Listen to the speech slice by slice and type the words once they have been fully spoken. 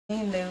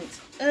Notes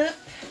up.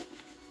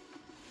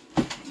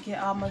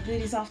 Get all my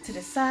goodies off to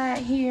the side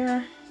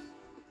here.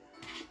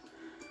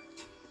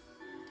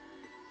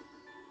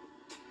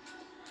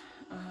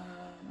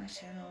 My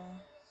channel.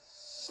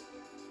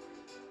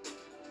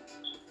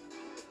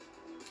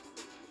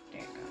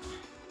 There you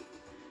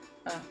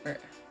go.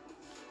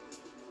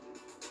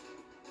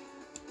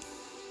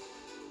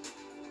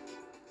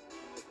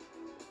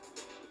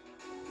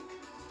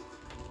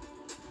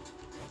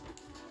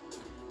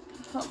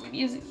 Hope my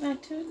music's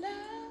not too loud.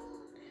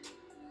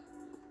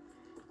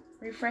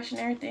 Refreshing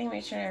everything,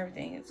 make sure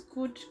everything is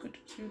good.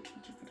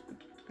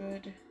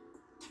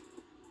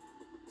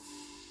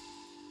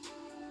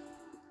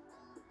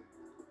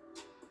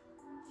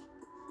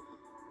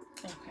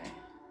 Okay.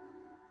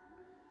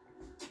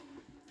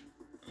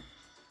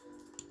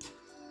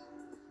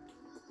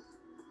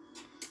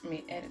 Let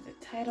me edit the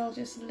title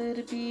just a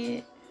little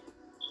bit.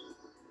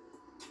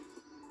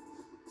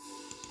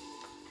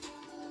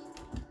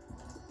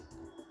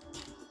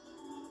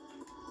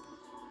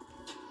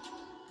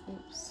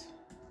 Oops.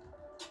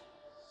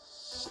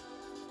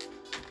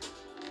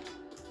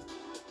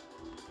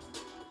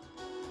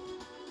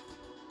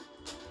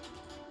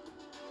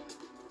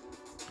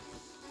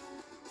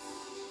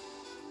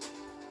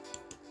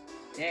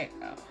 There you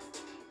go.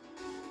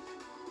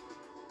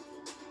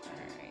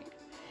 Alright.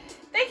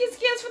 Thank you,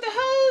 Skills, for the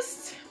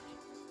host.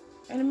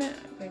 Wait a minute.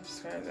 Wait,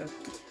 subscribe.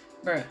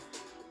 Bruh.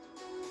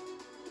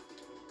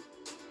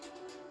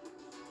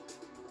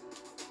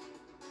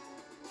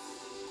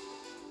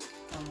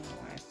 I don't know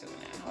why it's doing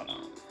that. Hold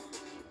on.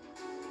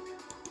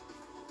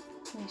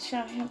 Let me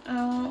shout him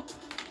out.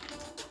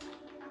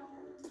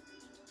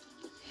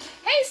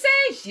 Hey,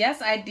 Sage!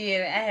 Yes, I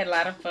did. I had a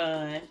lot of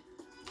fun.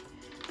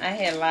 I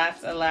had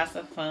lots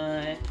of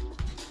fun.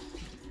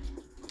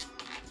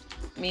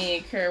 Me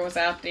and Kerr was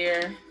out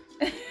there.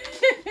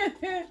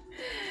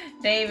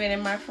 David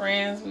and my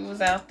friends, we was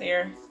out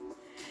there.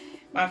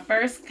 My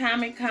first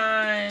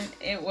Comic-Con,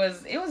 it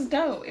was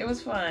dope. It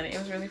was fun. It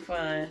was really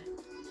fun.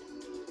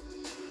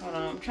 Hold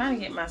on, I'm trying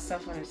to get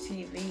myself on the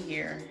TV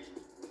here.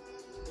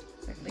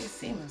 So I can at least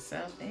see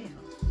myself. Damn.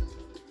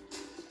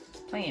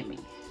 It's playing me.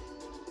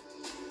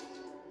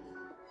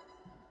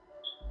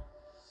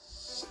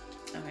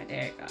 Okay,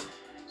 there you go.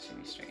 Should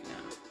be straight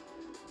now.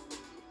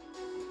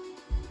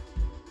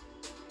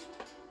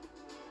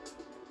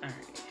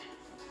 Alright.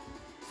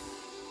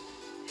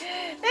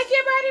 Thank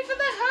you, everybody, for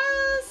the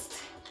host.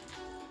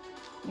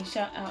 Let me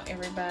shout out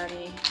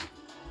everybody.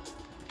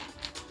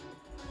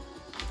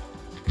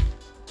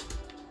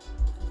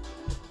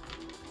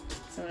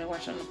 Someone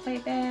watch on the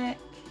playback.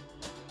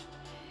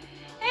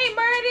 Hey,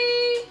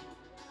 Birdie.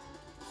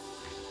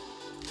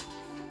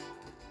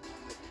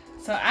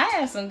 So I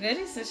have some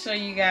goodies to show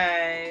you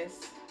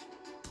guys.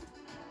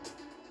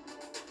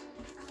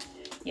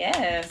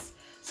 Yes.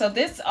 So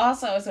this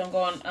also is gonna go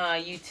on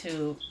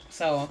YouTube.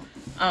 So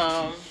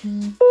if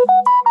you're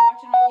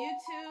watching on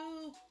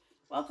YouTube,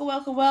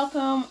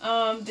 welcome.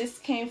 This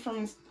came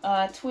from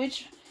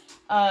Twitch.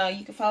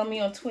 You can follow me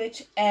on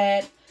Twitch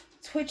at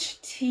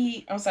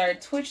twitch.tv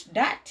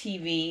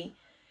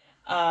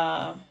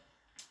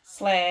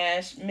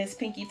 / Miss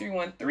Pinky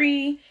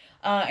 313.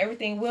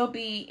 Everything will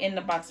be in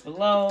the box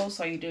below.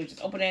 So all you do is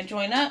just open that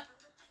join up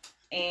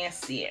and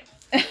see it.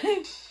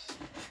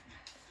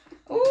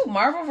 Ooh,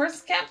 Marvel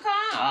vs.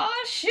 Capcom.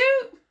 Oh,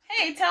 shoot.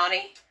 Hey,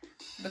 Tony.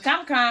 The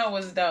Comic-Con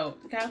was dope.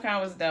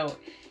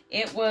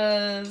 It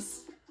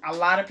was a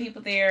lot of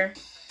people there.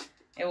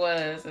 There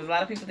was a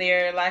lot of people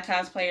there. A lot of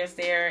cosplayers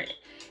there.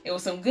 It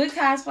was some good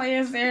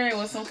cosplayers there. It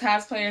was some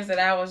cosplayers that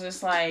I was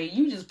just like,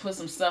 you just put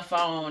some stuff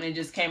on and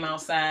just came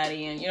outside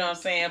and, you know what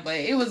I'm saying? But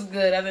it was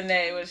good. Other than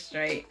that, it was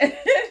straight.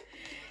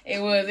 It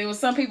was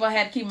some people I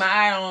had to keep my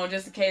eye on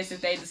just in case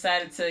if they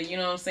decided to, you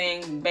know what I'm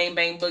saying, bang,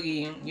 bang,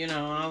 boogie. You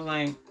know, I was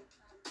like,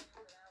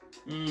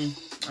 I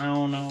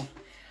don't know.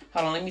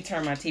 Hold on, let me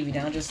turn my TV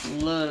down just a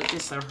little,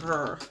 just a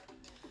her.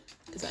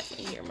 Because I can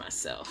hear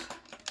myself.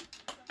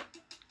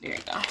 There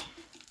you go.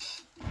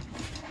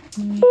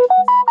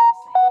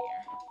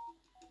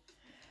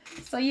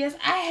 So yes,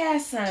 I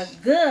had some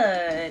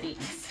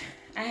goodies.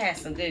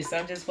 So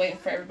I'm just waiting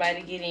for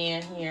everybody to get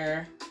in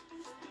here.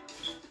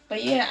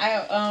 But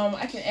yeah,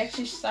 I can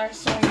actually start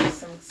showing you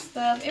some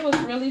stuff. It was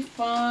really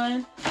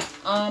fun.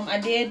 I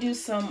did do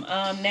some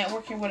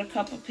networking with a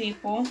couple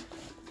people.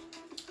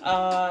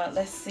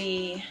 Let's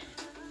see.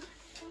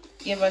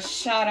 Give a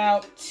shout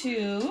out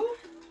to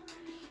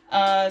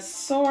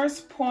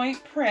Source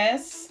Point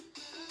Press,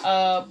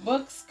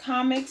 books,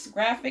 comics,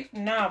 graphic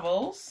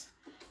novels.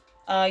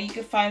 You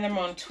can find them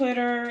on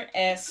Twitter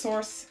at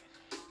Source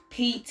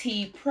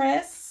PT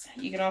Press.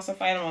 You can also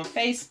find them on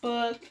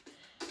Facebook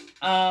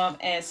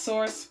at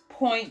Source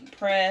Point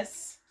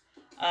Press.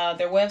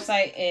 Their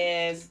website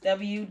is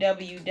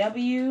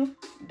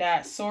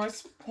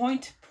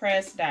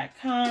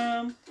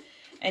www.sourcepointpress.com.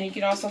 And you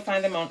can also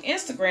find them on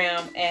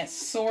Instagram at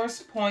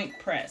Source Point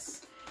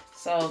Press.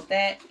 So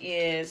that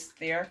is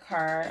their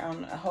card.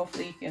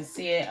 Hopefully you can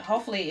see it.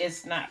 Hopefully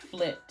it's not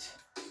flipped.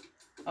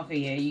 Okay,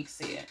 yeah, you can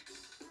see it.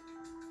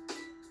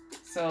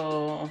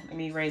 So let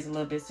me raise a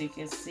little bit so you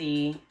can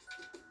see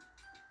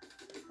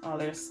all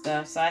their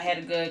stuff. So I had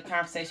a good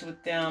conversation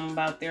with them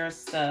about their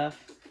stuff.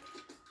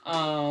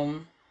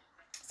 So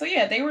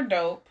yeah, they were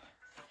dope.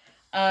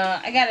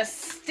 I got a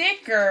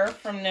sticker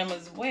from them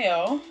as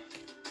well.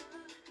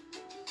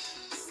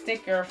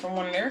 Sticker from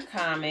one of their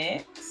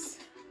comics.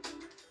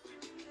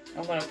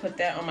 I'm gonna put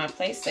that on my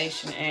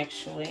PlayStation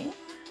actually.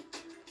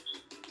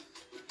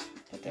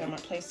 Put that on my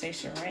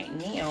PlayStation right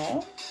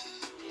now.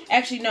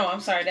 Actually, no, I'm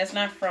sorry, that's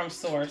not from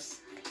Source.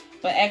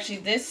 But actually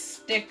this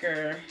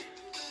sticker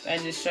I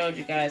just showed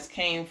you guys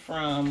came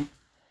from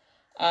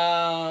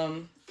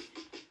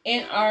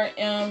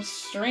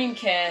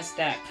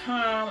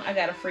nrmstreamcast.com. I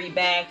got a free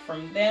bag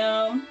from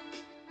them.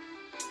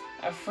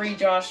 A free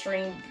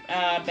drawstring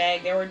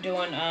bag. They were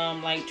doing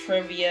like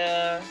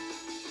trivia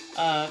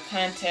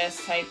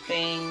contest type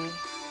thing.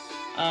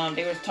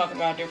 They were talking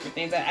about different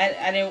things.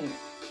 I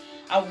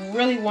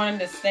really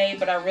wanted to stay,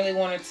 but I really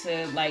wanted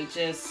to like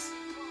just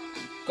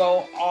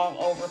go all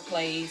over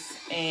place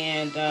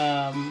and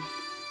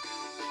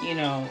you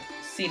know,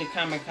 see the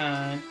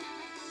ComicCon.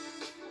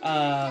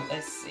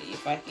 Let's see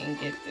if I can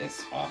get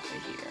this off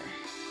of here.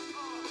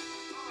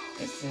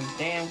 This is a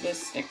damn good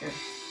sticker.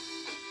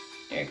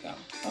 There you go.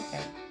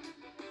 Okay.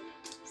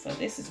 So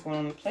this is going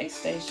on the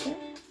PlayStation.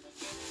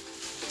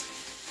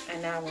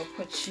 And I will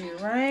put you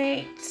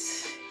right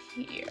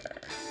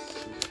here.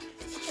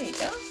 There you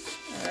go.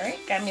 Alright,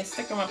 got me a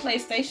sticker on my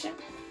PlayStation.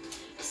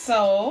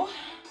 So,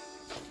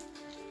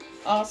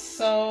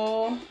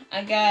 also,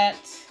 I got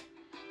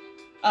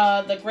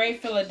the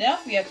Great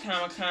Philadelphia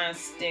Comic-Con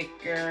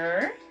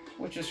sticker,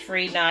 which was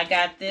free. Now, I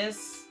got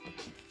this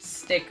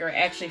sticker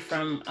actually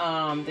from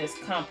this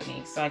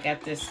company. So, I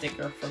got this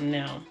sticker from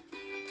them.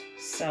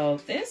 So,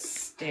 this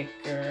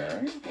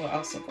sticker will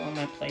also go on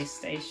my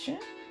PlayStation.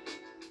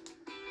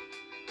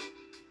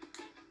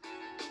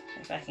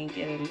 If I can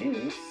get it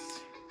loose.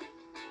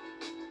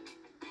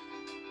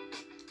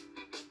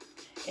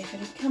 If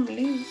it'll come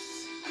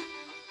loose.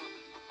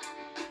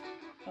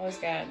 I always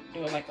gotta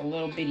do it like a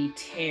little bitty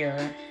tear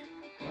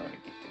in order to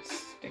get this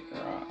sticker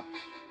off.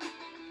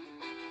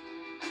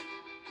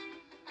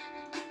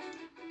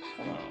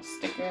 Come on,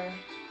 sticker.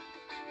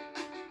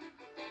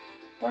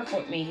 Work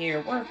with me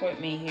here. Work with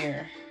me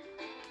here.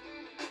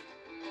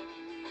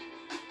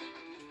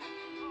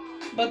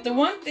 But the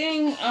one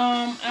thing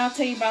I'll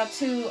tell you about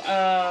too,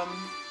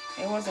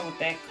 it wasn't with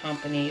that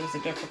company. It was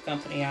a different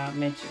company I'll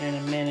mention in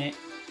a minute.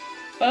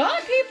 But a lot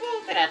of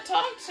people that I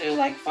talk to,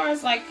 like, as far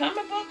as, like,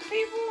 comic book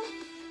people,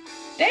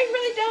 they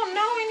really don't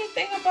know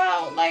anything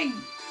about, like,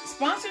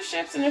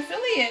 sponsorships and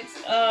affiliates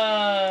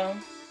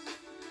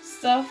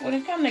stuff when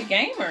it comes to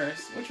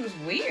gamers, which was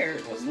weird.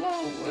 It was a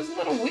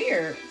little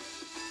weird.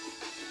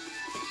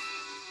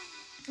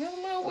 It was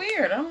a little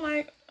weird. I'm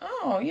like,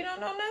 oh, you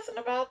don't know nothing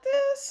about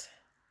this?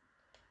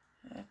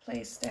 I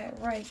placed that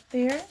right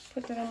there.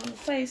 Put that on the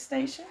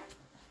PlayStation.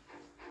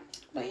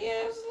 But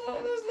yeah, it was a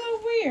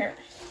little weird.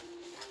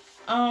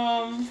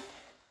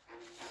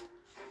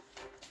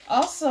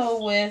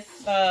 Also with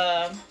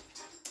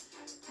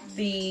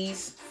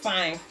these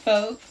fine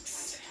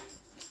folks,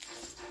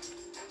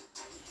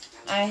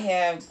 I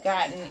have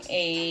gotten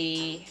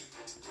a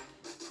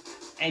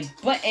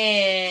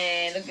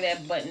button. Look at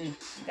that button.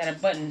 Got a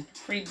button.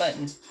 Free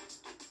button.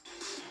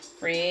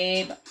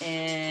 Free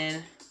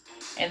button.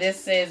 And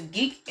this says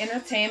Geek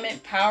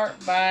Entertainment powered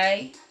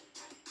by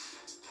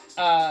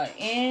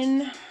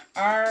NRM.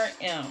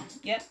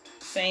 Yep.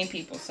 Same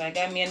people. So I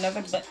got me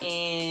another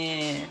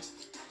button.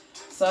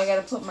 So I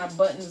gotta put my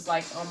buttons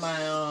like on my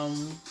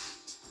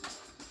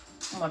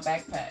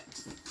backpack.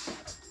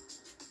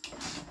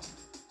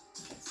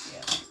 Let's see, I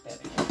like that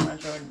in my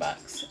Jordan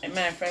box. As a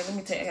matter of fact, I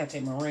gotta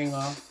take my ring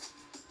off.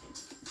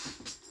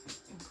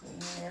 Put it in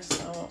there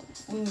so I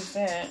won't lose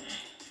that.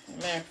 As a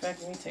matter of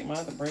fact, let me take my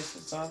other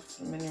bracelets off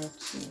in a minute or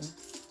two.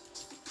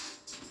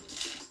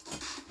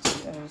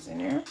 Put those in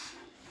there.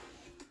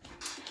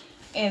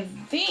 And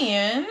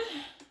then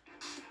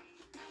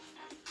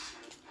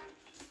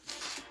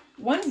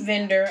one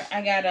vendor,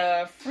 I got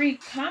a free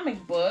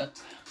comic book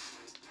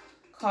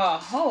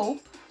called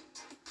Hope.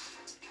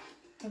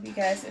 Hope you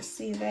guys can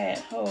see that.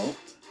 Hope.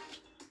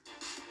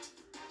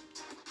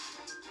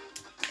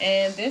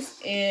 And this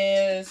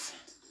is,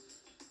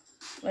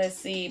 let's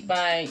see,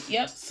 by,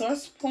 yep,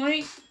 Source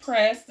Point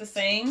Press, the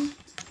same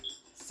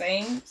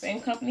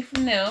company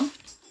from them.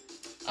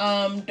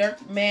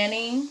 Dirk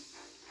Manning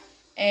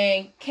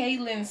and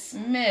Caitlin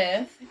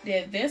Smith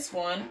did this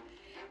one.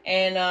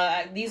 And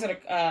these are the,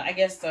 I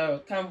guess,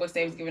 the comic books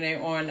they was giving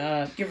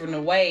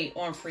away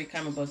on Free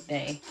Comic Book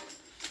Day.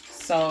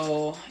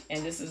 So,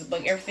 and this is a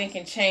book, Everything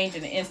Can Change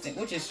in an Instant,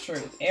 which is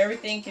true.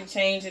 Everything can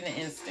change in an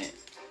instant.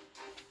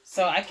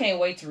 So I can't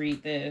wait to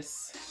read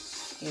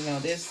this. You know,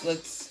 this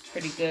looks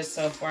pretty good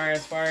so far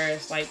as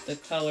like the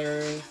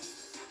colors.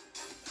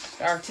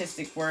 The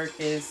artistic work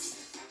is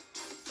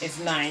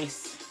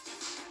nice.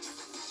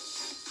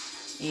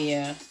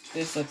 Yeah,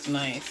 this looks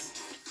nice.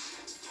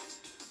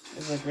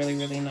 This looks really,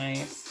 really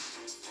nice.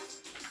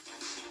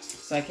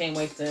 So I can't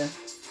wait to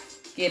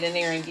get in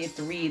there and get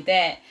to read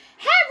that.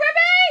 Hey,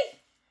 Ruby!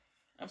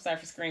 I'm sorry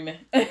for screaming.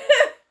 I'm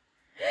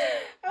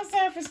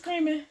sorry for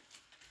screaming.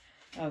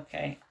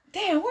 Okay.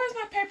 Damn, where's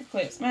my paper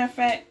clips? Matter of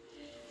fact,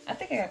 I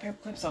think I got paper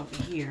clips over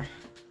here.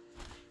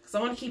 Because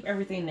I want to keep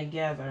everything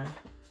together.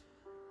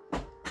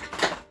 Okay,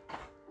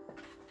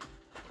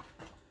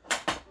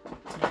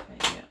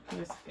 yeah.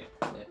 Here's a paper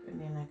clip.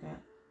 And then I got...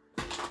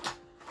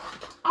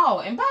 Oh,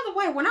 and by the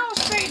way, when I was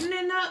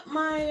straightening up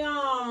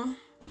my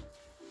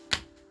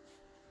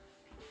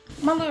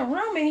my little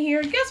room in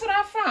here, guess what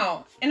I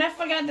found? And I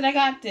forgot that I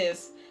got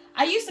this.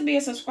 I used to be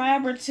a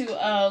subscriber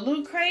to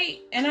Loot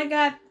Crate, and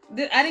I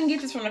didn't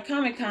get this from the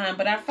ComicCon,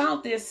 but I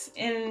found this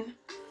in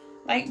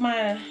like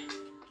my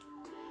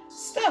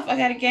stuff. I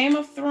got a Game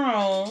of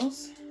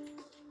Thrones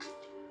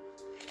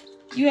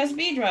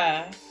USB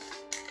drive.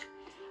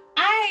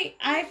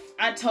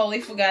 I totally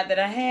forgot that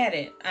I had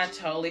it. I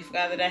totally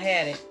forgot that I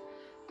had it.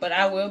 But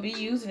I will be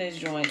using this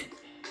joint.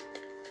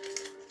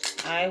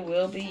 I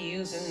will be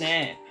using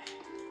that.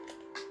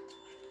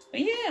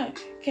 But yeah,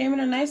 came in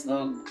a nice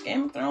little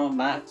Game of Thrones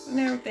box and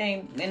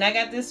everything. And I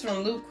got this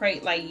from Loot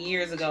Crate like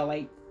years ago,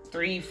 like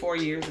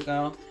 3-4 years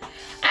ago.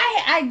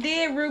 I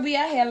did, Ruby.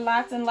 I had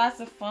lots and lots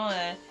of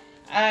fun.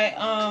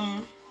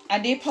 I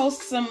did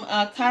post some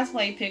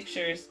cosplay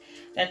pictures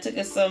that took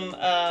us some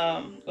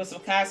with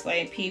some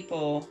cosplay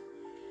people.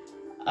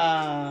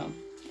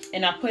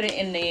 And I put it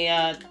in the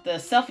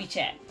selfie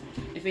chat.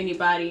 If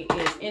anybody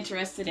is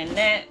interested in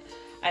that,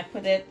 I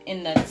put it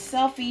in the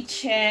selfie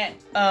chat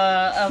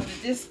of the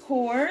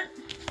Discord.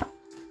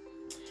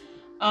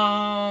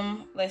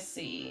 Let's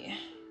see.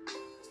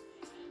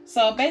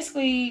 So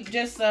basically,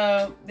 just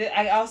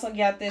I also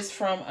got this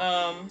from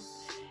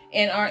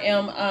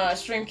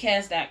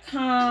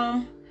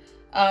NRMstreamcast.com.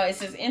 It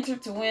says enter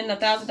to win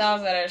 $1,000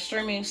 at a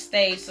streaming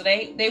stage. So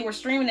they were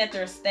streaming at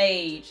their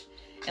stage.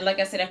 And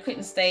like I said, I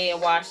couldn't stay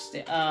and watch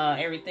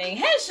everything.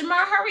 Hey,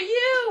 Shamar, how are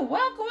you?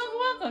 Welcome, welcome,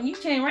 welcome. You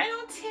came right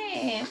on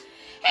time.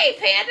 Hey,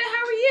 Panda,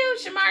 how are you?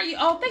 Shamar,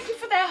 oh, thank you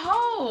for that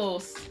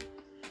host.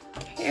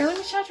 Here, let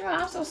me shut you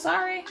out. I'm so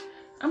sorry.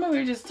 I'm over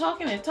here just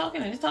talking and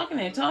talking and talking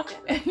and talking.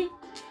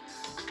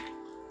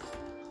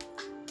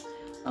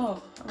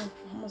 Oh, I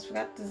almost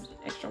forgot this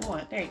extra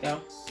one. There you go.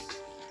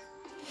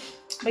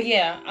 But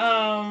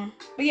yeah,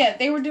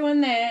 they were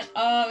doing that.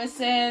 It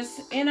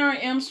says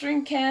NRM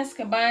Streamcast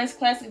combines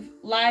classic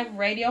live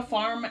radio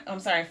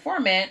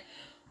format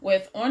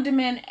with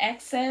on-demand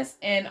access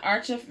and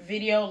archive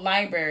video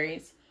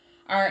libraries.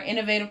 Our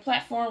innovative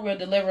platform will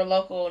deliver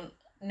local,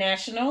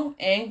 national,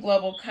 and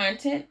global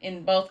content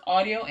in both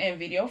audio and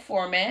video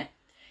format.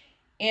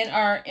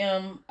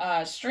 NRM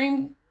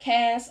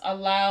Streamcast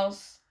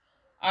allows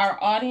our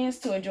audience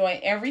to enjoy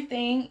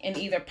everything in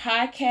either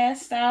podcast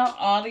style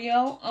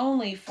audio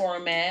only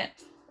format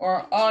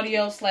or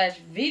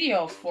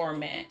audio/video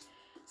format.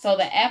 So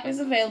the app is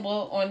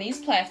available on these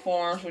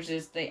platforms, which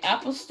is the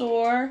Apple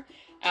Store,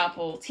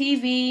 Apple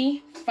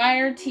TV,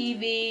 Fire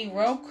TV,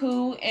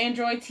 Roku,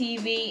 Android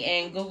TV,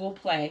 and Google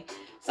Play.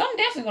 So I'm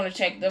definitely going to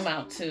check them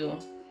out too.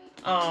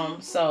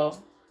 So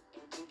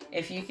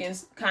if you can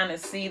kind of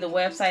see the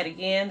website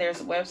again,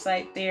 there's a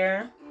website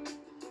there.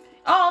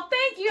 Oh,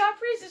 thank you. I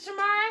appreciate it,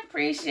 Shamar. I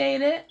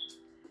appreciate it.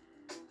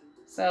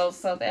 So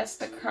that's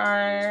the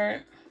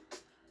card.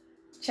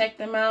 Check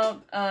them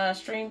out.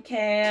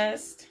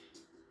 Streamcast.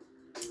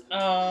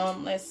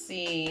 Let's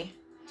see.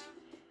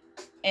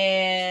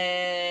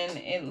 And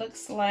it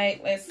looks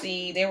like, let's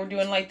see, they were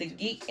doing like the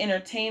Geek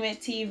Entertainment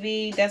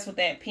TV. That's what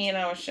that pin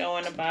I was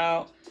showing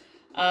about.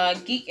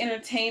 Geek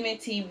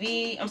Entertainment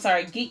TV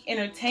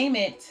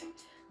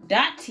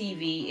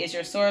is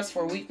your source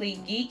for weekly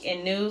geek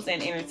and news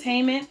and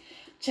entertainment.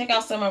 Check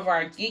out some of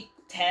our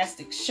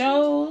geek-tastic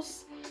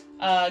shows.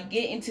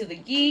 Get into the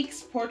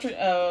Geeks, Portrait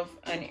of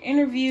an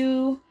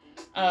Interview,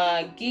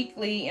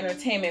 Geekly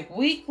Entertainment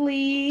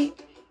Weekly,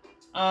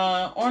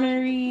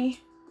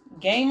 Ornery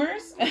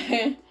Gamers,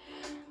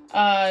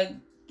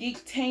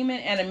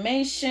 Geektainment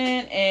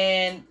Animation,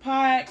 and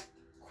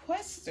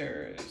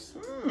Podquesters.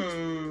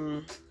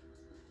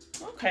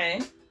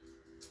 Okay.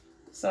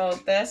 So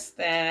that's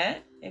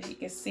that. If you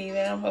can see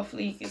that,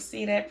 hopefully you can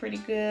see that pretty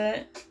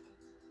good.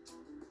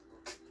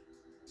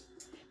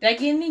 Did I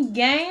get any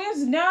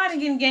games? No, I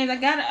didn't get any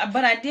games.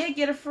 But I did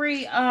get a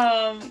free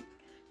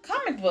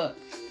comic book.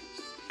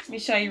 Let me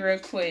show you real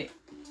quick.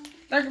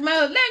 Lurk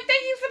mode. Look,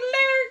 thank you for the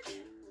lurk.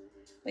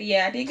 But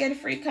yeah, I did get a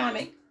free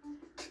comic.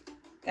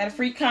 Got a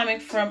free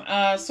comic from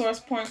Source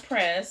Point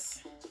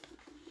Press.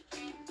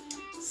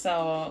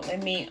 So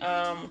let me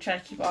try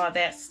to keep all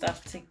that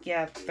stuff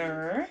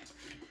together.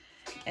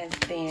 And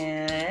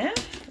then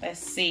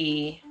let's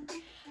see.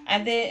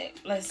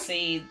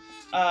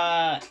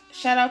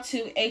 Shout out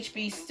to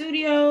HB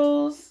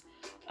Studios.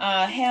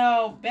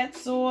 Hal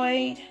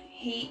Betzoid.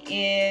 He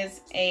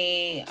is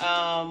a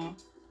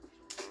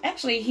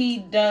actually he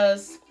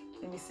does,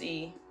 let me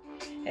see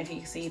if you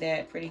can see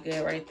that pretty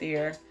good right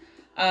there.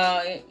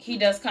 He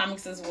does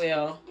comics as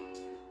well.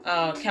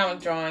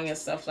 Comic drawing and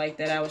stuff like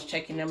that. I was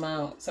checking him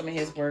out, some of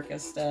his work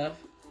and stuff.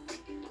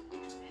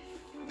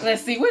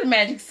 Let's see, what did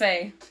Magic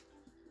say?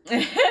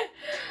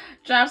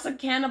 Drops a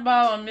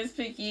cannonball on Miss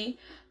Piggy.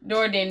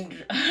 Door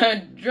then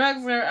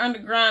drugs her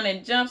underground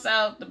and jumps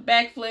out the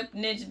backflip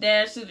ninja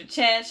dash through the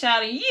chat,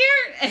 shouting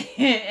 "year"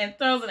 and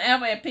throws an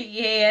apple at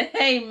Piggy head.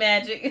 Hey,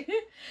 Magic.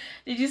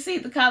 Did you see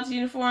the college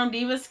uniform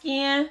diva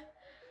skin?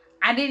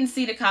 I didn't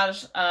see the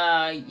college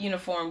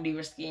uniform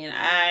diva skin.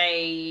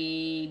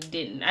 I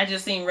didn't. I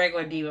just seen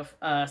regular diva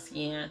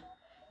skin.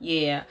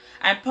 Yeah,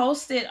 I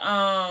posted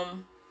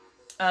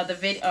the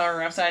video,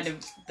 or I'm sorry,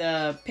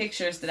 the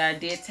pictures that I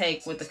did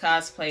take with the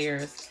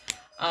cosplayers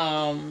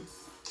on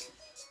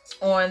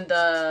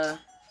the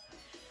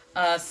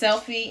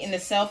selfie, in the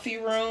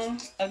selfie room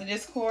of the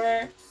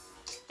Discord.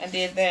 I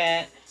did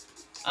that.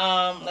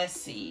 Let's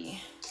see.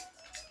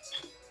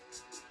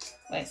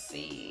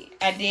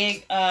 I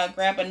did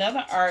grab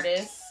another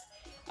artist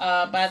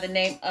by the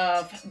name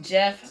of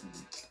Jeff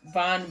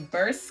Von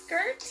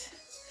Burskert.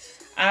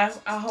 I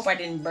hope I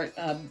didn't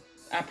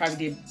I probably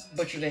did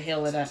butcher the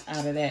hell out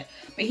of that.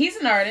 But he's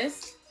an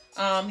artist.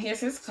 Here's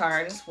his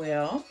card as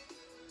well.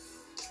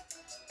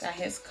 Got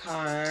his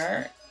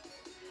card.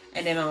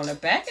 And then on the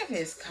back of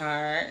his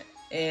card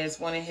is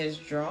one of his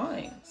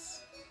drawings.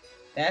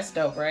 That's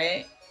dope,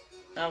 right?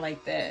 I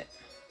like that.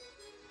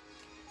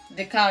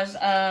 The college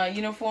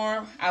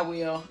uniform, I'll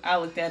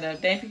look that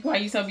up. Dang, people, why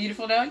you so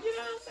beautiful though? You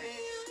know what I'm saying?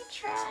 I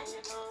try,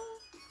 you know.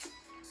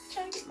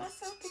 Trying to get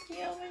myself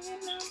together, you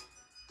know.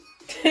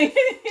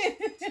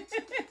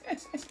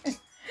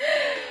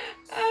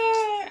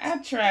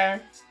 I try.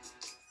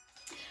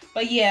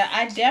 But yeah,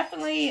 I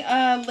definitely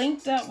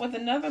linked up with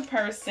another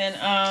person.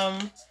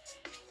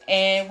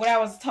 And what I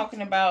was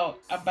talking about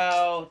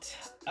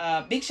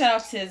big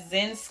shout out to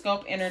Zen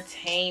Scope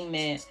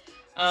Entertainment.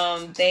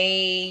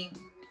 They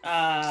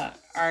are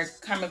a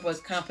comic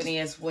book company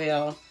as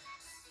well.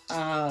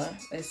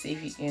 Let's see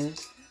if you can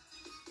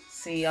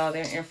see all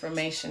their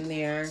information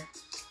there.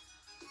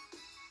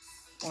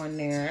 On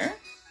there.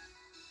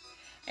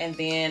 And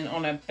then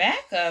on the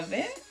back of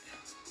it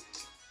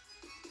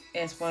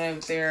is one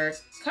of their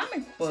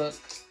comic book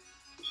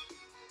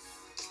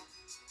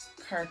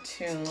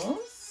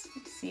cartoons.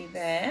 You see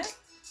that?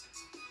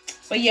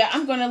 But yeah,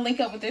 I'm going to link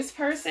up with this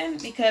person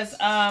because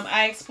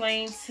I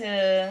explained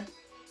to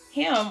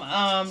him,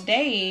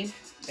 Dave,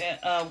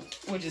 that,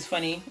 which is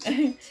funny.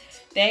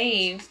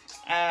 Dave,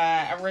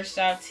 I reached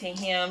out to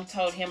him,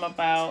 told him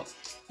about,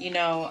 you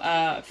know,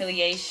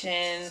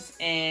 affiliations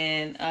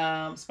and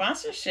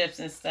sponsorships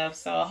and stuff.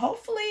 So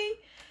hopefully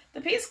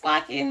the Peace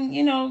Squad can,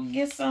 you know,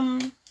 get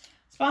some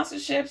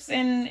sponsorships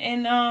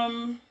and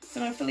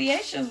some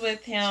affiliations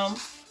with him,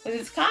 with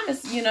his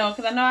comics, you know,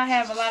 because I know I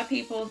have a lot of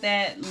people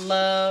that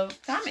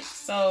love comics.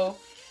 So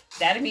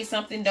that'd be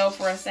something dope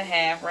for us to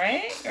have,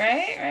 right?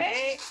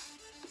 Right?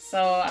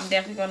 So I'm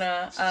definitely going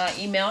to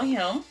email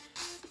him.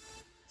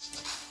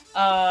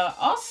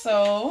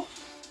 Also,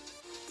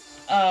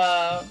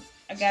 I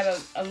got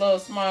a little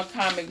small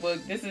comic book.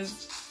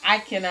 I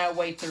cannot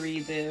wait to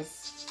read this.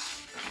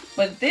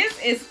 But this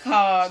is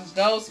called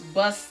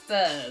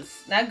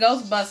Ghostbusters. Not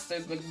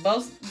Ghostbusters, but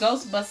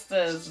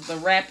Ghostbusters, The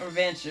Rap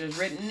Adventures.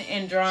 Written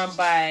and drawn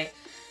by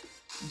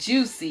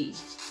Juicy.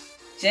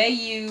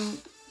 J-U-C.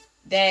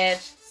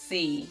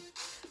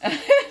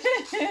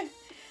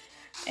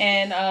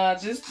 And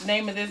this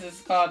name of this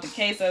is called The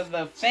Case of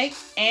the Fake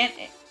Ant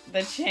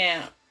the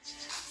Champ.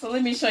 So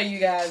let me show you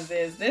guys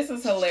this. This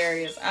is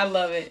hilarious. I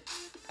love it.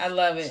 I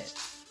love it.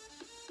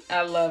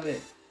 I love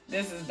it.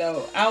 This is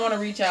dope. I want to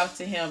reach out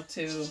to him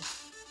too.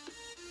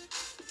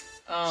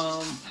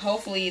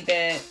 Hopefully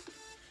that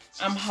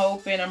I'm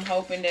hoping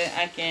that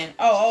I can.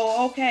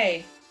 Oh,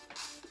 okay.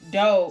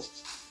 Dope.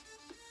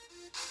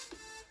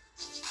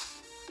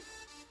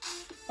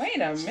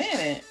 Wait a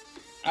minute.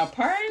 A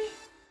party?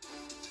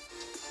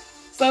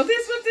 So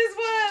this what this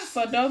was.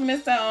 So don't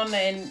miss out on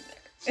the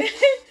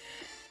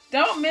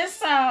don't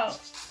miss out,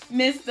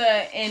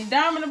 Mr.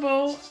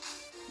 Indomitable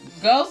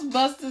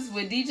Ghostbusters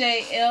with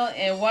DJ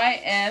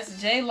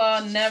L&YS, J-Law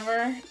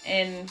Never,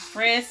 and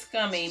Fred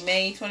Scummy.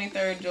 May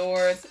 23rd,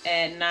 doors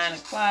at 9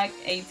 o'clock,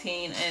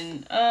 18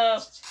 and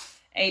up,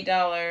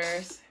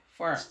 $8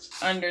 for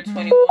under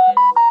 21.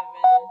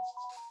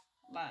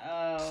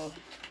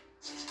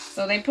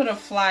 So they put a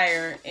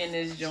flyer in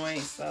this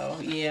joint, so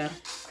yeah.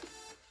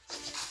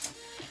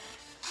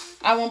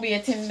 I won't be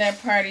attending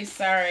that party,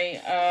 sorry.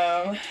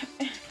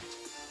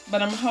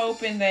 But I'm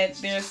hoping that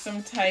there's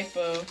some type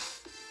of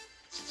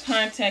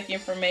contact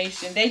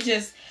information.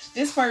 This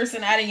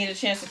person I didn't get a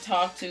chance to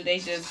talk to. They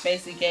just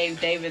basically gave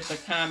David the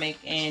comic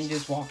and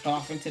just walked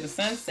off into the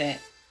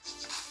sunset.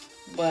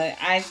 But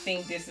I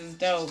think this is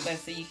dope.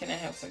 Let's see, you can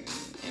have some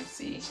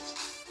MC.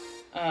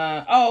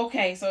 Oh,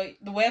 okay. So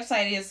the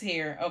website is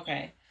here.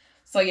 Okay.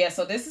 So yeah,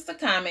 so this is the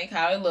comic,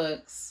 how it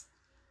looks.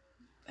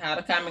 How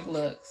the comic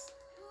looks.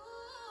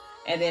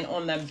 And then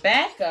on the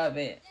back of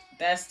it,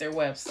 that's their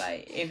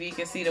website. If you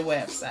can see the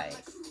website.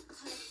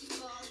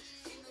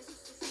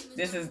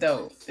 This is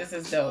dope. This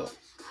is dope.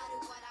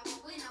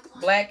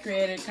 Black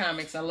created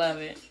comics. I love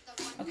it.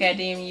 Okay, I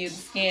didn't even use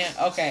the scan.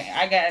 Okay,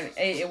 I got it.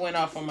 It went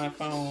off on my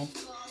phone.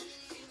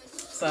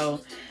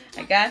 So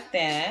I got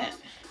that.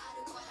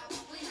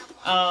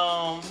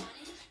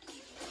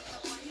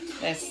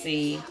 Let's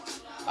see.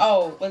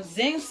 Oh, with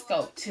Zing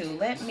Scope too.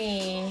 Let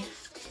me,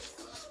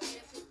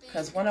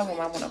 because one of them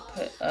I want to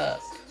put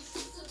up.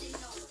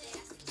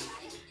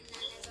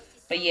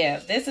 But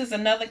yeah, this is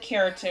another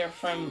character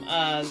from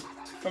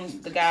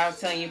the guy I was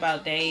telling you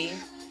about,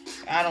 Dave.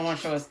 I don't want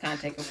to show his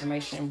contact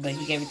information, but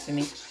he gave it to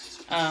me.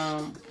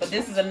 But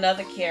this is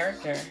another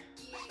character.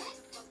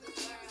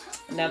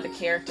 Another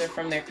character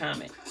from their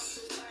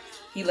comics.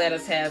 He let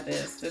us have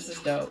this. This is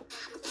dope.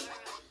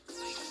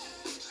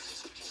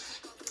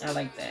 I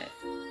like that.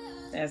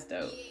 That's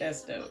dope.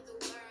 That's dope.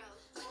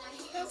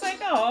 I was like,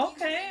 oh,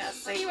 okay. I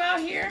see you out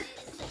here.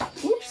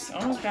 Oops.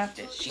 Almost dropped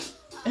that shit.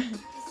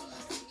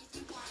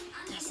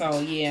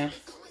 So, yeah.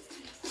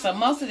 So,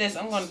 most of this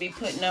I'm going to be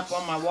putting up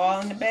on my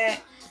wall in the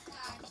back.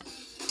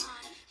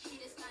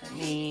 Let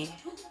me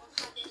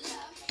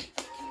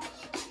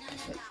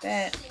put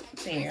that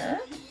there.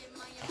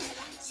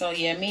 So,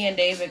 yeah, me and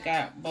David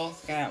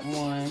both got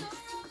one.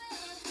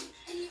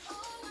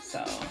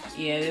 So,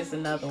 yeah, there's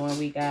another one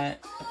we got.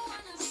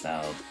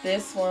 So,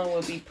 this one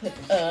will be put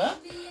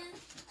up.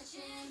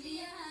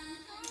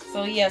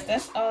 So, yes,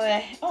 that's all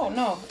that. Oh,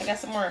 no, I got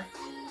some more.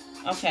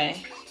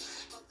 Okay.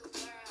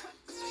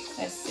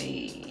 Let's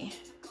see.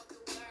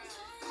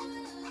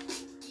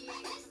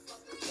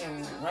 Yeah,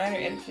 writer,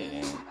 editor,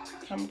 and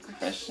comic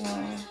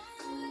professional.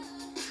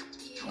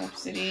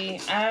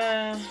 Rhapsody.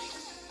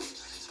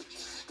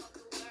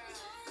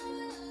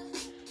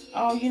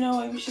 Oh, you know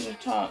what? We should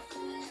have talked.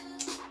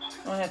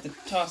 I don't have to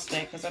toss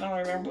that because I don't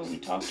remember what we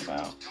talked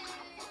about.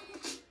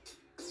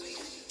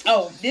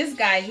 Oh, this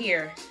guy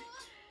here.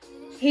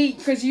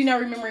 Because you know,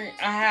 remember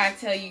how I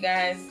tell you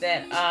guys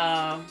that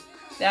I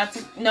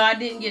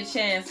didn't get a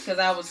chance because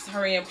I was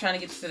hurrying up trying to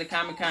get to the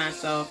ComicCon,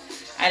 so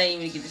I didn't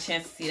even get the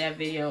chance to see that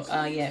video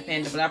yet,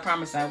 Panda, but I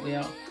promise I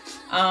will.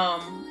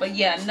 But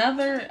yeah,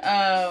 another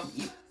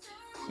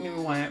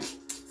rewind.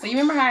 So you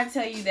remember how I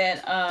tell you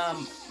that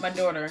my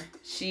daughter,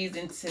 she's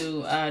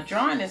into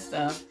drawing and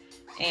stuff,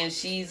 and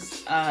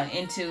she's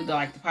into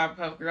the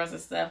Powerpuff Girls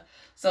and stuff.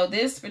 So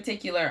this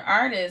particular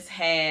artist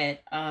had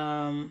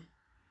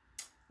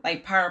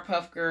like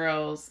Powerpuff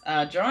Girls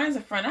drawings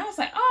in front. I was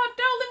like, oh,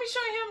 no, let me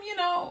show him, you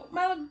know,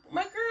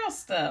 my girl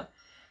stuff.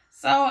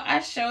 So I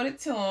showed it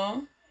to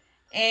him,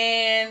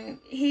 and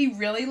he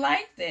really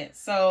liked it.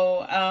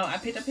 So I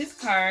picked up his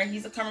card.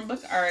 He's a comic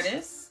book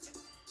artist,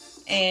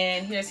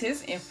 and here's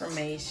his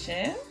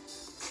information.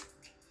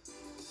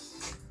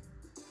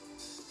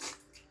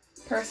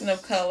 Person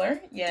of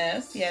color,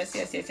 yes.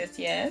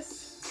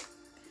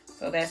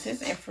 So that's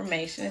his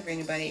information if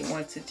anybody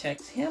wants to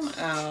check him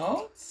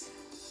out.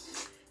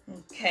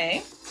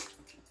 Okay.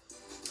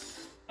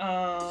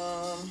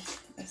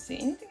 Let's see.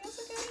 Anything else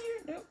I got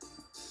here? Nope.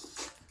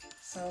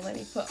 So let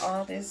me put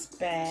all this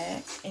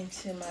back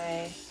into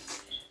my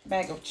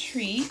bag of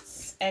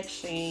treats.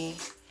 Actually,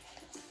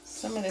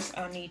 some of this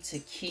I'll need to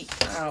keep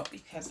out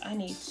because I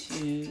need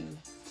to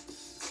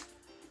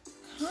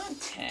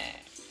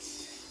contact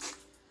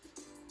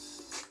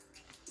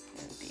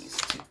these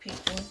two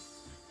people.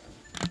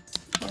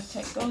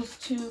 Contact those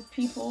two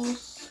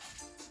peoples.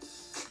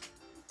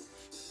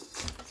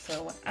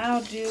 So what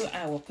I'll do,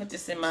 I will put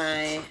this in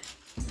my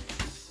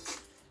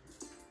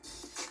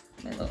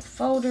little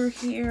folder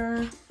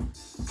here.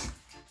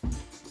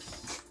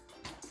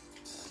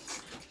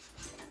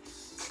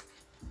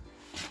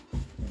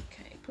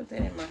 Okay, put that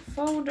in my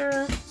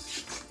folder.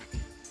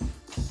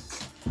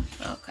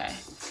 Okay.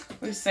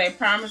 We say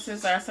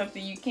promises are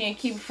something you can't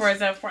keep for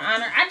honor.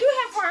 I do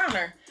have For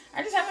Honor.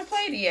 I just haven't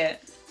played it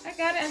yet. I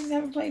got it. I just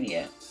haven't played it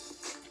yet.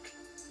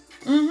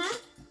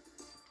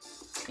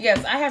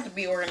 Yes, I have to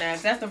be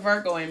organized. That's the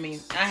Virgo in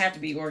me. I have to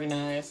be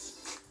organized.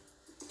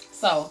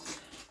 So,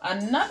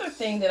 another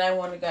thing that I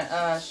want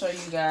to show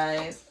you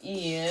guys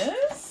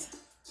is,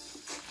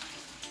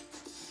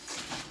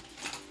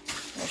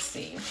 let's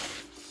see.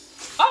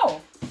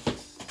 Oh!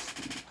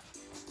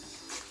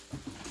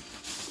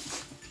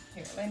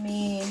 Here, let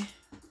me,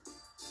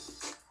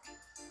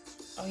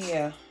 oh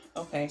yeah.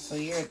 Okay, so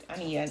I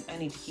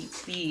need to keep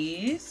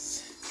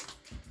these.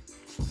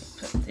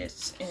 Put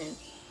this in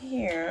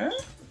here.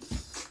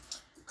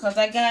 Because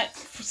I got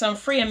some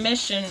free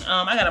admission.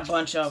 I got a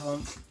bunch of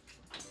them.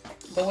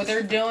 But what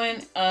they're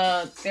doing,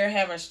 they're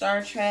having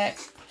Star Trek,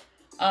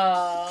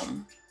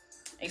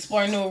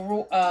 Exploring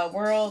New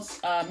Worlds,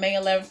 May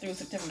 11th through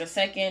September the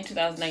 2nd,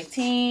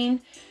 2019,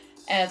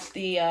 at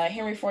the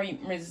Henry Ford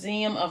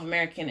Museum of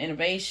American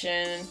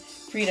Innovation,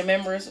 free to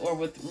members or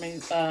with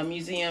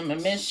museum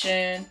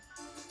admission.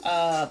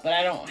 But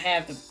I don't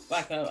have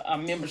a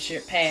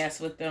membership pass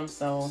with them,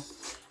 so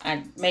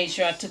I made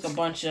sure I took a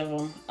bunch of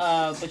them.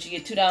 But you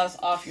get $2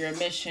 off your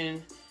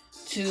admission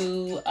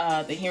to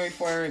the Henry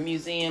Ford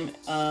Museum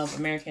of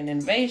American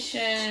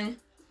Innovation.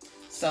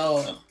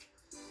 So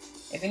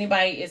if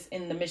anybody is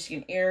in the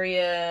Michigan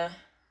area,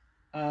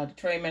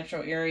 Detroit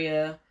metro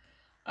area,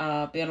 be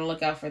on the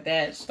lookout for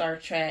that. Star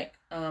Trek,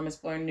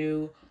 Exploring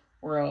New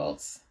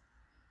Worlds.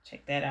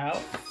 Check that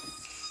out.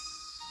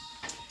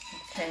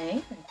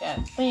 Okay, I got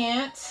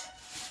that.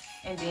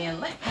 And then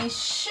let me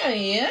show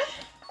you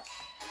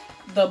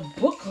the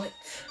booklet.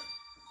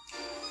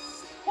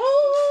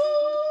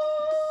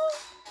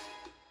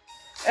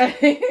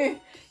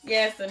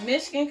 Yes, the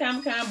Michigan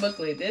Comic-Con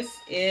booklet. This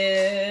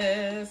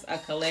is a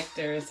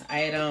collector's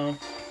item.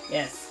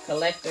 Yes,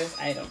 collector's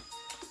item.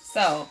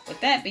 So, with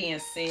that being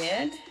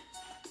said,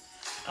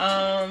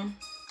 yeah,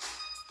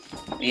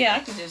 I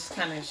could just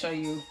kind of show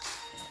you,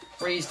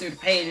 breeze through the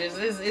pages.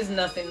 It's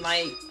nothing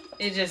like,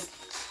 it just,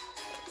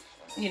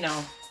 you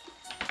know,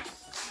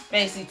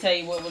 basically tell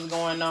you what was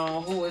going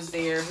on, who was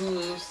there,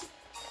 who's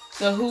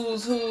the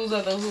who's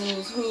of the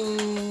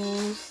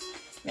who's,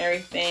 and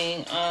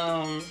everything.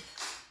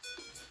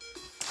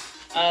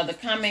 The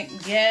comic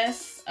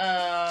guests,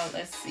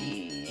 let's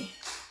see.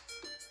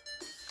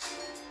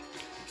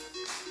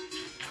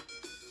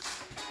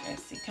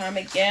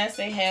 Comic guests,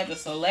 they have the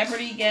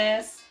celebrity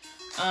guests,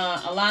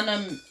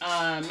 Alana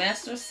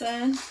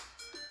Masterson,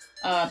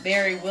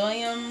 Barry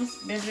Williams,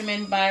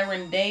 Benjamin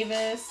Byron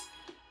Davis,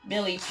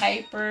 Billy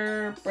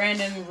Piper,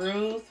 Brandon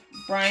Ruth,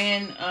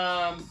 Brian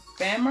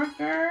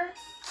Bamberger,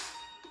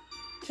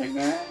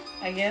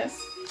 I guess,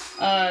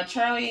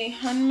 Charlie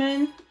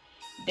Hunman,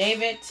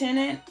 David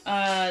Tennant,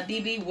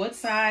 DB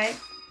Woodside.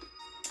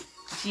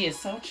 She is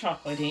so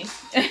chocolatey.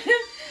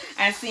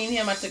 I seen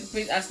him. I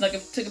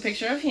took a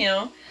picture of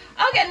him.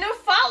 Okay, new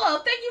follow.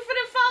 Thank you for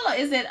the follow.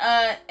 Is it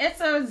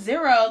it's a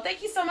 0?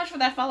 Thank you so much for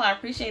that follow. I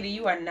appreciate it.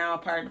 You are now a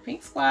part of the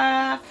Pink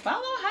Squad.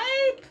 Follow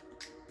hype.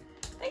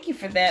 Thank you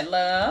for that,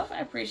 love.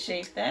 I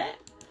appreciate that.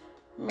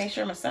 Make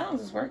sure my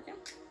sounds is working.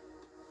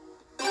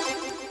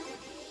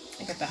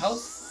 I got the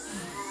host.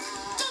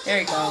 There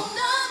you go.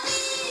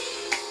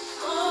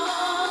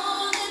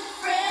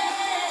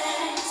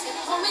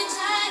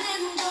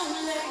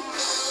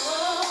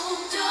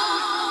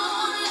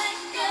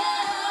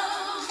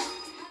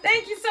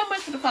 Thank you so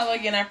much for the follow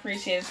again. I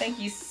appreciate it. Thank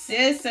you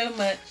so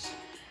much.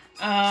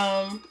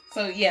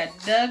 So yeah,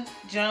 Doug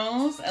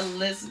Jones,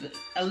 Elizabeth,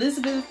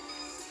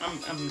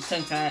 I'm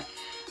tongue tied.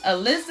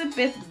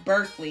 Elizabeth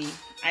Berkley.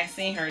 I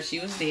seen her. She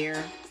was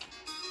there.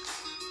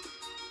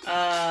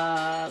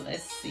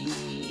 Let's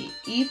see.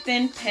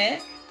 Ethan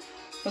Peck,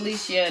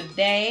 Felicia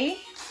Day,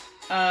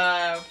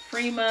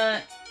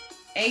 Freema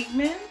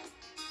Eggman.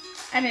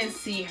 I didn't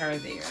see her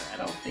there. I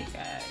don't think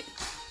I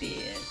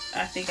did.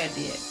 I think I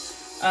did.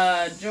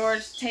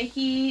 George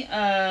Takei,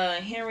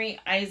 Henry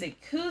Isaac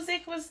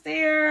Kuzik was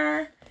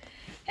there.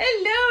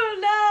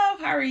 Hello, love.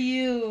 How are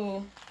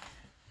you?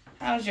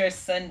 How's your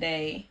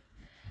Sunday?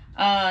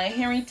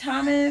 Henry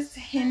Thomas,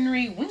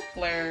 Henry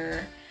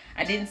Winkler.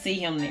 I didn't see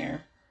him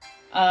there.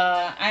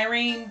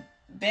 Irene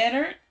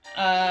Beddard,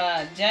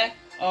 Jack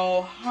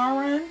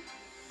O'Haran,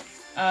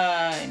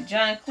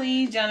 John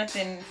Cleese,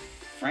 Jonathan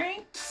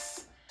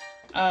Franks,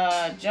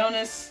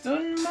 Jonas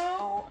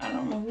Stunmo. I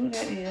don't know who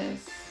that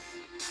is.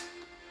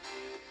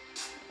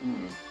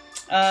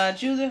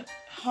 Judith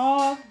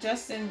Hogg,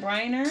 Justin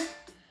Briner,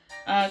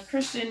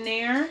 Christian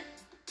Nair.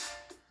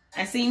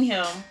 I seen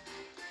him.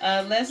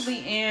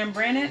 Leslie Ann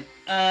Brennett,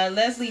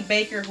 Leslie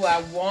Baker, who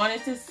I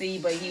wanted to see,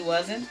 but he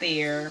wasn't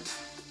there.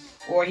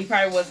 Or he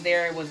probably was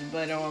there, it was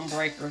but on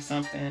break or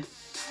something.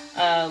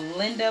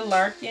 Linda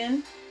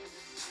Larkin,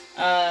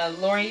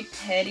 Lori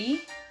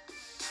Petty.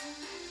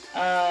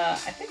 I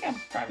think I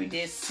probably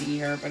did see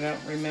her, but I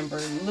don't remember.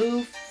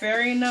 Lou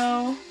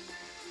Ferrigno.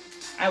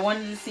 I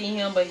wanted to see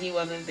him, but he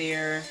wasn't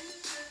there.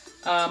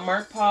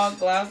 Mark Paul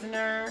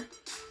Glausner,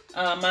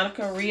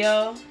 Monica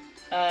Rio,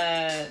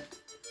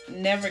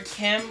 Never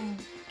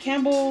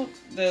Campbell,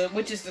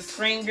 which is the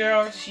Screen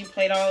Girl. She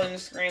played all in the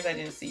screens. I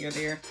didn't see her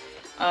there.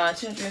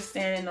 Children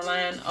stand in the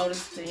line.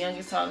 Oldest to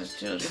youngest, tallest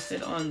children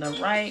sit on the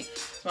right.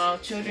 Small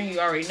children, you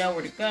already know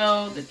where to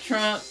go. The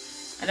trunk.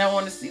 I don't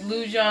want to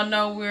lose y'all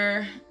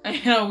nowhere.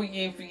 I know we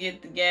can't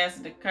forget the gas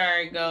in the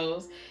car. It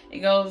goes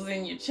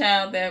in your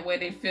child. That way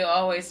they feel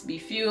always be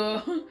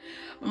fuel.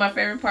 My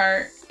favorite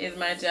part is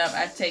my job.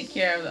 I take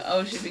care of the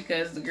ocean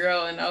because the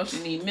girl in the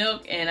ocean need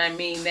milk. And I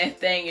mean, that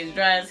thing is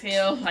dry as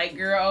hell. Like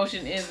girl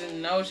ocean is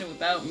in the ocean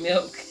without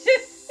milk.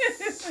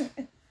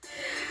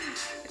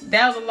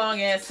 That was a long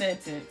ass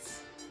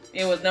sentence.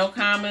 It was no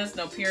commas,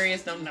 no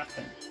periods, no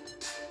nothing.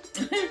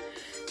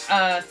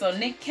 So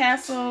Nick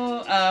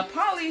Castle,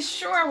 Pauly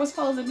Shore was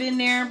supposed to have been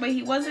there, but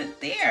he wasn't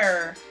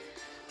there.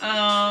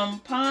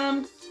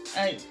 Palm,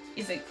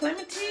 is it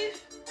Clemente?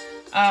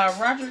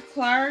 Roger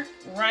Clark,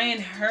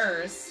 Ryan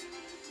Hurst.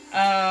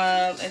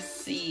 Let's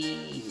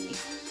see.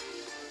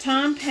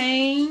 Tom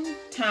Payne,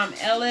 Tom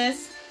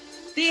Ellis,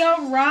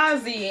 Theo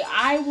Rossi.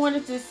 I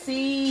wanted to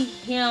see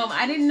him.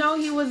 I didn't know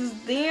he was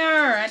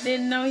there.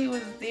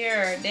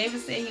 David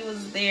said he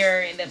was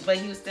there, but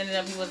he was standing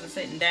up. He wasn't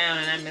sitting down,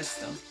 and I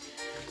missed him.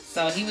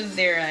 So he was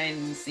there. I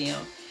didn't see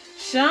him.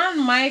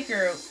 Shawn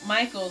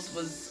Michaels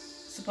was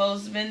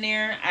supposed to have been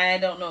there. I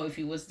don't know if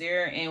he was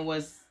there and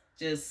was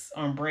just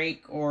on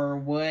break or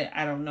what.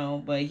 I don't know.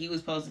 But he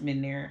was supposed to have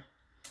been there.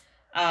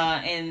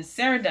 And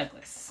Sarah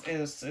Douglas,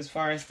 as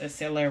far as the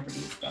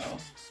celebrities go.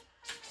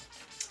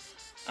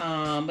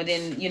 But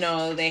then, you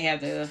know, they have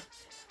the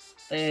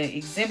the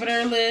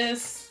exhibitor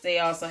list. They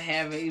also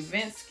have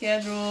event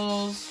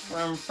schedules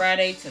from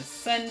Friday to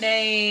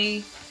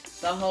Sunday.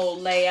 The whole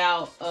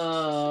layout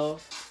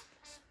of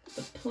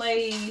the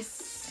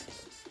place.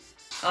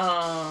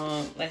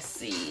 Let's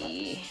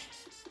see.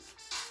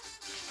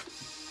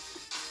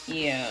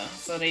 Yeah,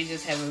 so they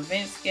just have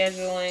event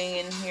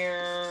scheduling in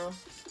here.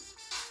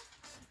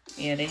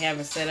 Yeah, they have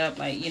it set up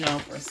like, you know,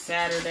 for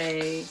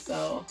Saturday.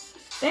 So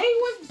they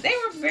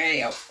were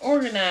very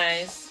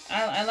organized.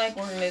 I like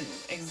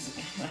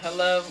I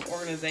love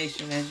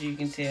organization, as you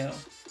can tell.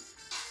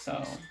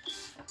 So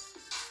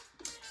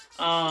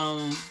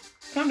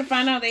come to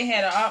find out, they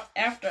had an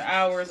after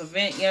hours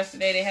event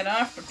yesterday. They had an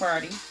after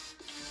party,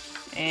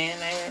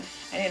 and I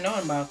didn't know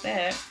about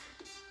that.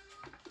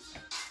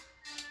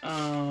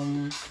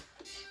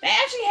 They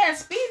actually had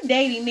speed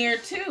dating there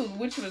too,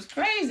 which was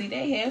crazy.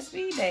 They had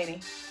speed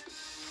dating.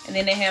 And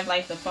then they have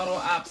like the photo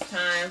ops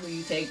time where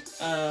you take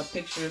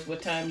pictures.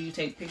 What time do you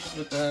take pictures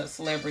with a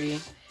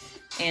celebrity?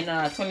 And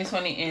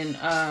 2020 in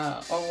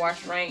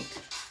Overwatch ranked.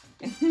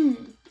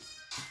 And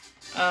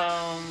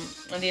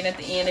then at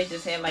the end they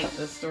just had like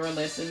the store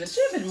listing. There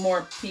should have been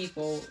more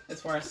people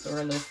as far as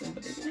store listing,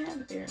 but they didn't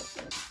have it there.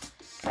 So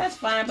that's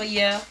fine. But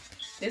yeah,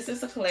 this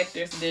is a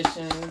collector's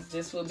edition.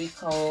 This will be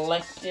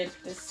collected.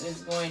 This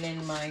is going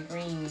in my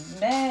green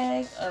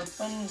bag of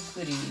fun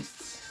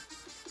goodies.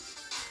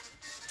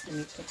 Let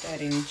me put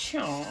that in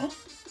chaw. What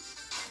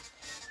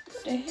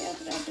the hell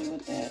did I do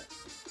with that?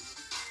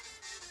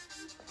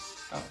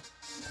 Oh,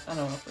 I don't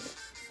know what to put it.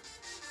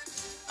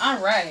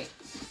 Alright.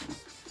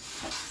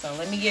 So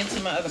let me get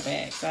into my other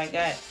bag. So I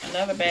got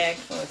another bag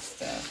full of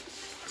stuff.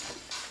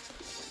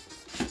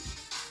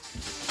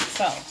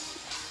 So,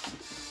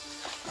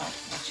 oh,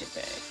 my chip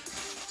bag.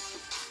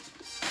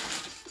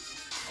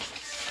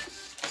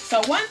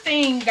 So one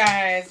thing,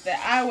 guys, that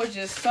I was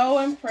just so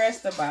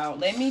impressed about,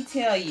 let me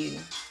tell you.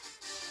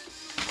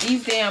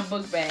 These damn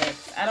book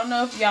bags. I don't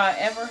know if y'all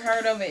ever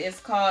heard of it. It's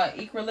called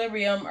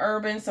Equilibrium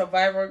Urban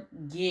Survival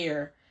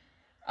Gear.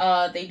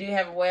 They do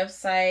have a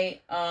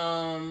website.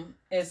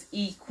 It's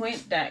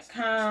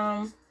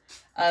equint.com.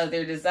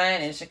 They're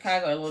designed in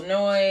Chicago,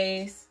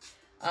 Illinois.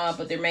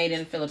 But they're made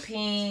in the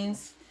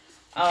Philippines.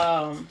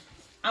 I'm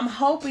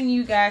hoping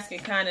you guys can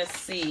kind of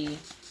see.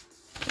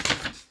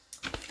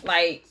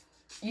 Like,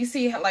 you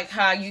see like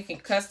how you can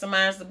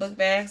customize the book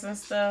bags and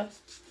stuff.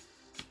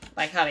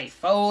 Like how they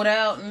fold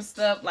out and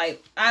stuff.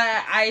 Like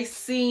I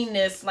seen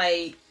this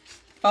like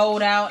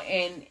fold out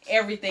and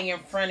everything in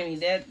front of me.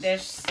 That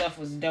stuff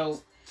was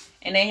dope.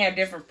 And they have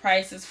different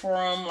prices for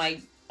them.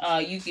 Like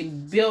you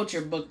can build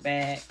your book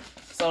bag.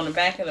 So on the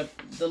back of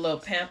the little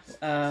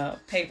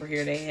paper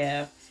here they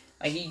have,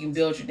 like you can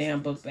build your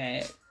damn book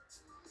bag.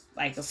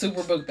 Like a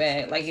super book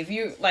bag. Like if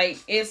you like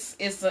it's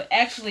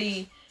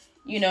actually,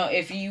 you know,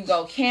 if you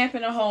go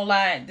camping a whole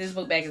lot, this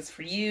book bag is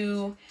for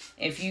you.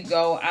 If you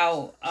go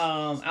out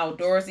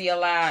outdoorsy a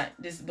lot,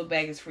 this book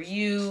bag is for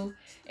you.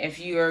 If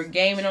you're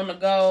gaming on the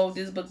go,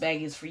 this book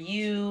bag is for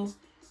you.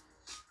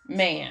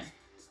 Man.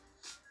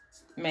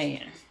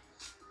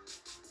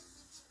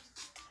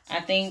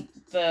 I think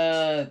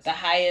the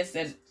highest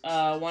that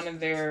one of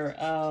their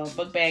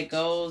book bag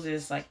goes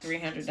is like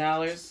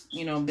 $300,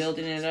 you know,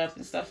 building it up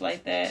and stuff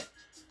like that.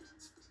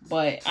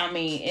 But I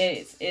mean,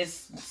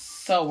 it's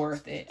so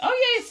worth it. Oh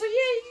yeah, so yeah,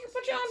 you can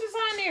put your own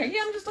design there.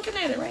 Yeah, I'm just looking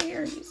at it right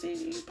here. You see,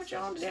 you put your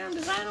own damn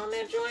design on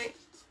that joint.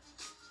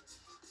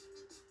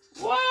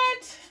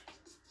 What?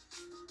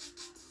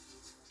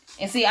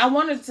 And see, I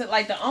wanted to,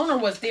 like, the owner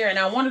was there, and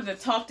I wanted to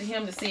talk to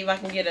him to see if I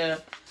can get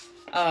a,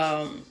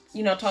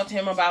 you know, talk to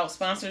him about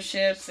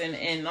sponsorships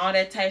and all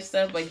that type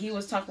stuff. But he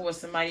was talking with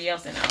somebody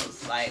else, and I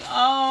was like,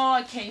 oh,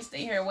 I can't stay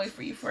here and wait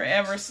for you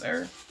forever,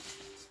 sir.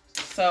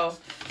 So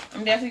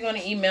I'm definitely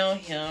going to email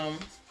him.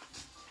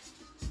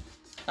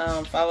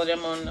 Follow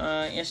them on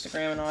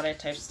Instagram and all that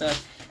type of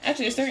stuff.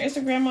 Actually, is there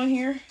Instagram on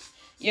here?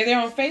 Yeah, they're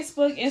on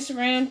Facebook,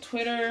 Instagram,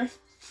 Twitter,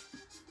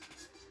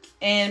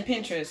 and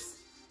Pinterest.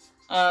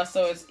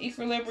 So it's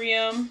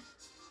Equilibrium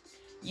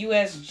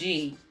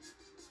USG.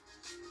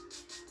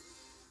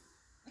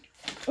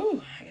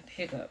 Ooh, I got the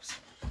hiccups.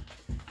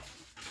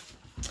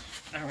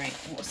 All right.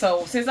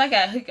 So since I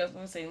got hiccups,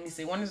 let me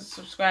see. One is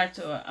subscribe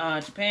to a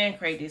Japan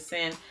crate. They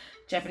send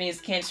Japanese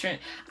canned shrimp.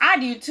 I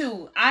do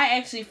too. I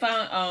actually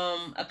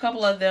found a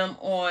couple of them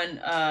on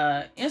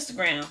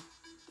Instagram,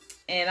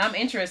 and I'm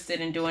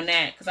interested in doing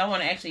that because I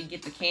want to actually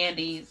get the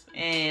candies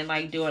and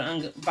like do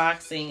an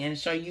unboxing and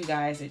show you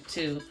guys it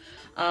too.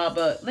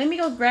 But let me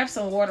go grab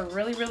some water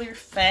really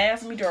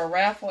fast. Let me do a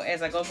raffle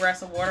as I go grab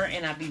some water,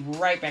 and I'll be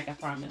right back, I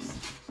promise.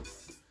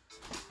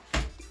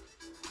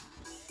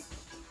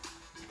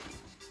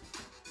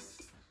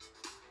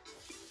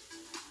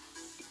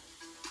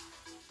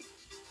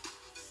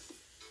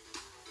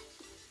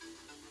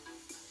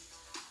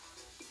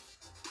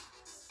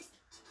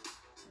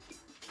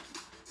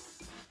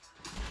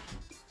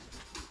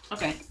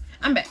 Okay,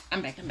 I'm back.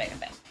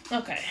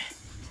 Okay.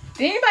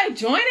 Did anybody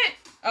join it?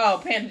 Oh,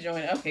 Panda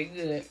joined it. Okay,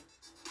 good.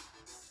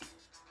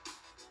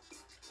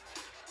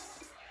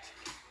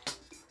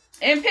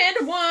 And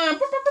Panda won.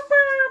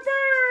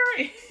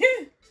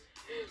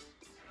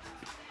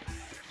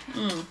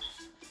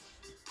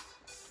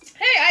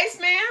 Hey,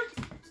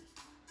 Iceman.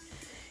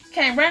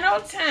 Came right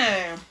on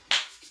time.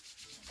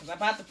 I'm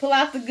about to pull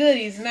out the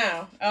goodies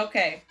now.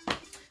 Okay.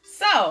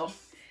 So,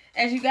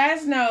 as you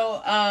guys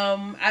know,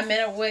 I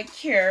met up with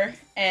Cure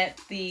at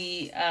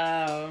the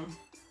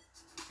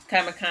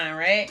ComicCon,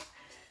 right?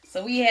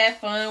 So we had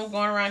fun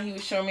going around. He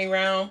was showing me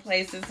around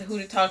places, who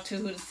to talk to,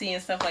 who to see,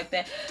 and stuff like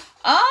that.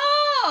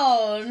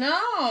 Oh,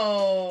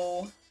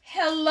 no.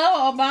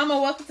 Hello,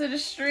 Obama. Welcome to the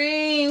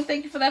stream.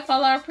 Thank you for that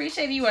follow. I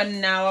appreciate it. You are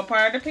now a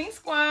part of the Pink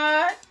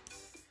Squad.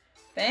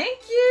 Thank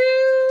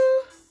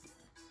you.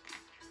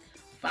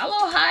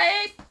 Follow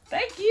hype.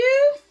 Thank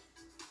you.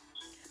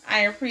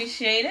 I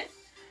appreciate it.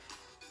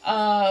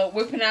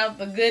 Whipping out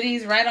the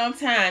goodies right on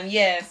time.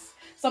 Yes.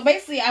 So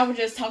basically, I was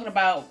just talking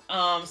about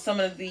some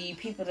of the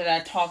people that I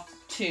talked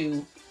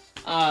to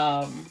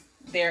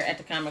there at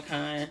the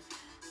Comic-Con.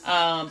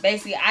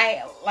 Basically,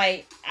 I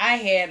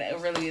had a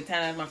really good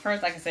time. My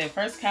first, like I said,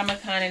 first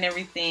Comic-Con and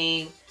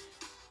everything.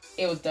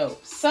 It was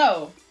dope.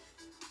 So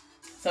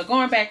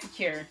going back to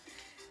Cure.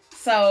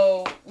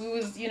 So we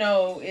was, you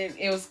know,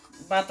 it was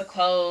about to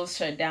close,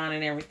 shut down,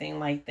 and everything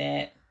like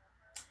that.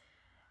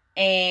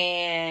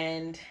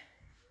 And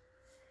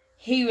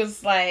he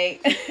was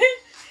like,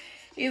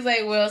 he's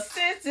like, well,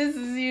 since this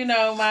is, you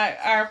know,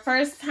 our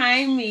first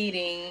time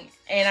meeting,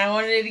 and I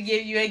wanted to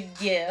give you a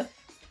gift,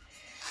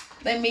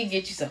 let me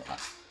get you some.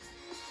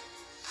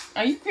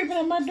 Are you creeping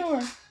at my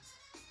door?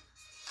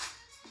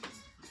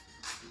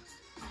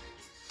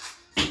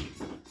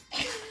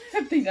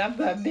 I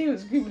thought they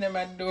was creeping at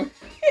my door.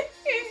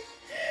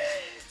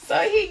 So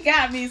he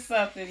got me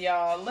something,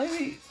 y'all. Let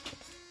me.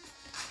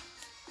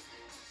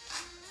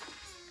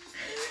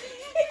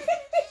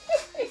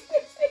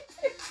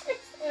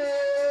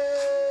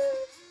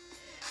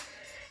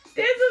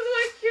 This is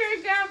what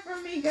Kira got for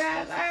me,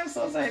 guys. I am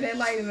so sorry that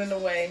light is in the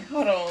way.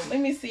 Hold on. Let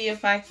me see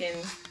if I can.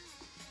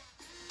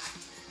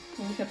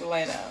 Let me cut the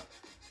light out.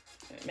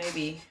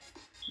 Maybe.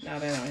 No,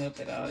 that don't help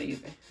at all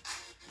either.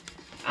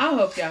 I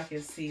hope y'all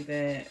can see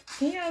that.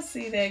 Can y'all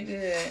see that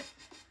good?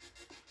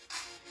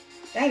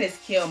 That is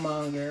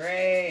Killmonger,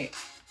 right?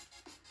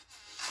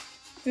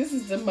 This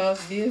is the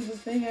most beautiful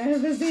thing I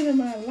ever seen in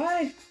my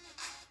life.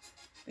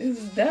 This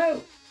is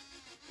dope.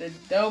 The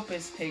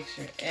dopest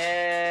picture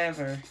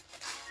ever.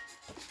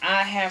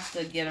 I have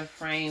to get a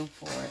frame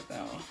for it,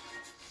 though.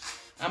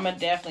 I'm going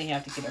to definitely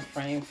have to get a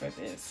frame for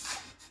this.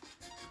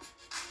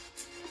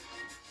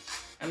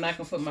 I'm not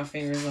going to put my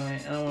fingers on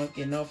it. I don't want to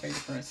get no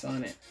fingerprints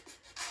on it.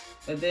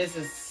 But this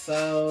is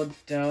so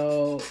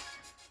dope.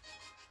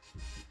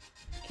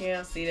 Can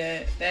y'all see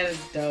that? That is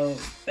dope.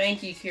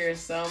 Thank you, Kira,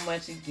 so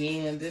much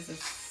again. This is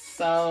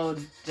so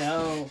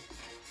dope.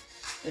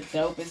 The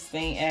dopest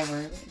thing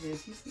ever. Look at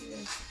this. You see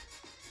this?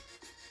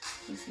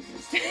 You see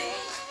this?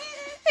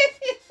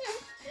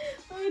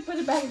 Let me put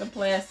it back in the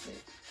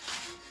plastic.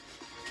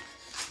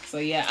 So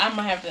yeah, I'm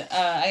gonna have to.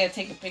 I gotta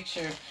take a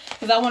picture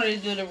because I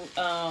wanted to do the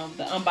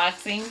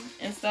unboxing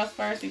and stuff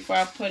first before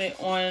I put it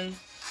on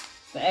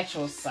the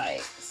actual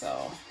site.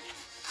 So,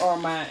 or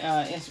my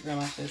Instagram,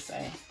 I should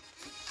say.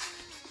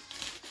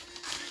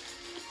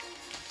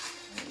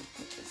 Let me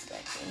put this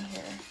back in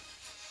here.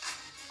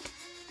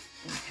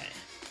 Okay.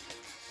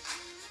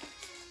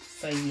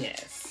 So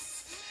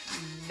yes,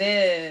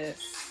 this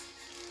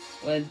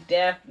will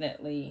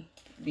definitely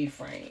be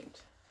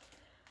framed.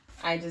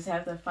 I just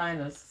have to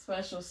find a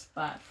special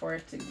spot for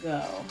it to go.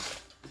 I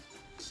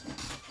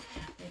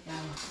think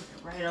I'll put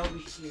it right over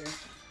here.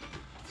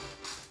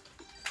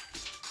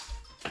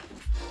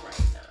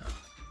 Right now.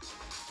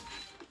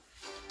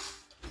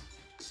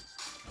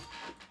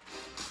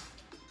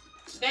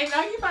 David,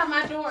 are you by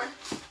my door?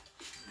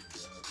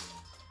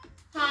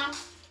 Huh?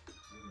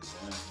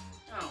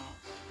 Oh.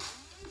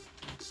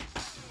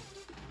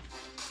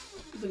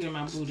 Look at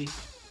my booty.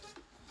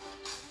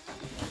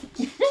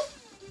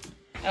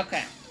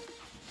 Okay.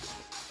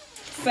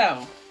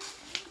 So,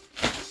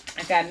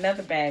 I got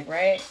another bag,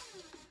 right?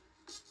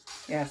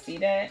 Y'all see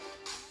that?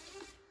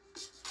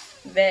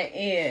 That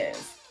is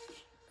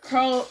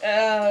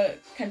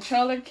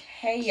Controller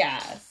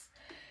Chaos.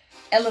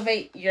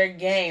 Elevate your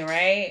game,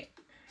 right?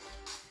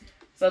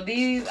 So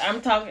these,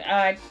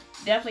 I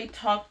definitely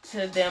talked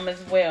to them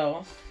as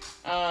well.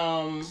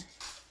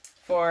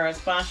 For a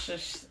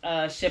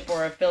sponsorship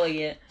or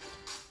affiliate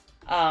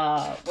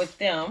with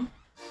them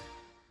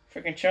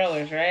for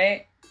controllers,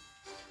 right?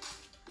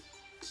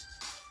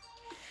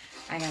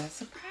 I got a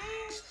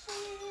surprise for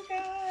you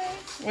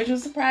guys, which was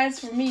a surprise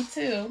for me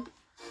too.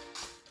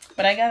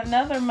 But I got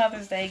another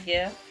Mother's Day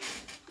gift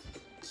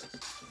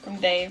from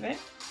David.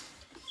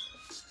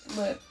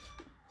 Look.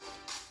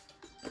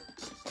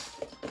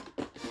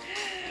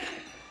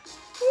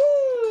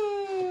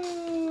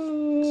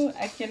 Ooh,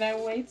 I cannot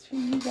wait for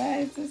you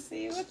guys to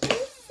see what this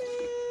is.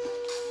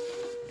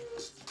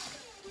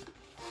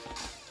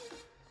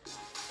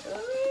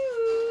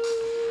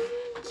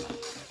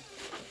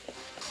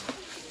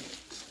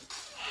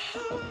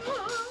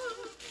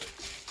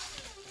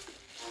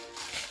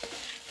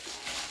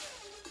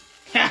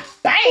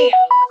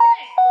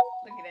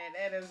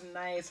 That's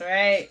nice,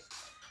 right?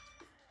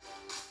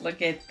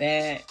 Look at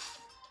that.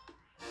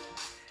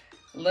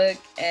 Look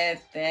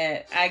at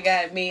that. I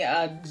got me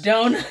a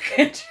donut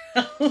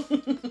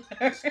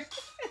controller.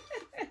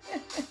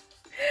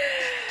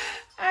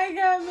 I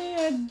got me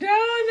a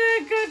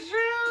donut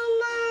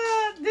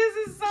controller. This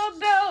is so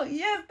dope.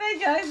 Yes,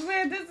 thank you,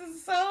 Iceman. This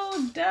is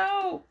so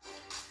dope.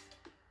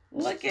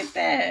 Look at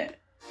that.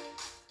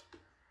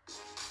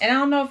 And I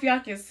don't know if y'all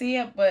can see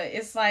it, but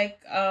it's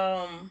like,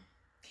 can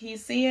you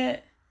see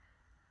it?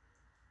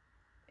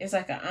 It's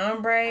like an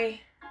ombre.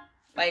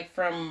 Like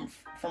from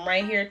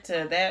right here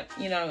to that,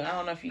 you know, I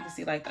don't know if you can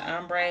see like the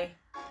ombre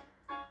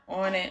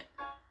on it.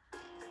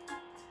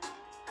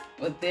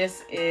 But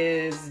this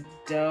is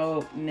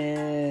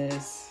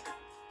dopeness.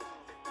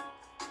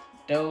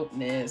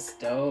 Dopeness,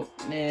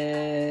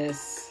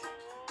 dopeness.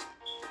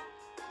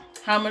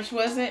 How much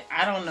was it?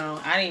 I don't know.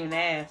 I didn't even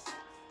ask.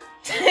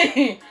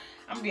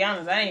 I'm gonna be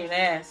honest, I didn't even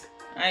ask.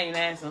 I didn't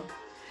even ask them.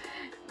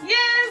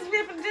 Yes, be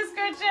up in the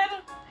Discord channel.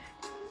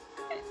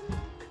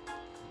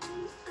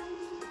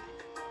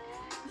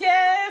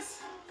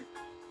 Yes.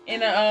 In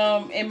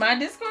my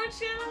Discord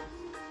channel.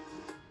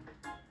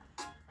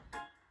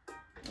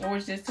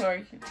 Which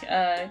Discord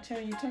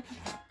channel you talking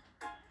about?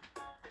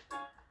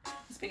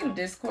 Speaking of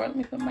Discord, let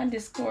me put my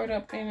Discord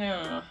up in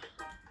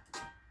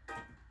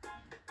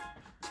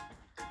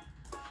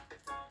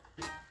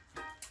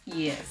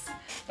yes.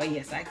 But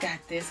yes, I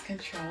got this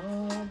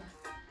control.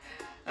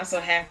 I'm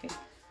so happy.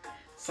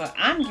 So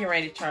I'm getting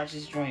ready to charge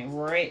this joint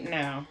right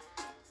now.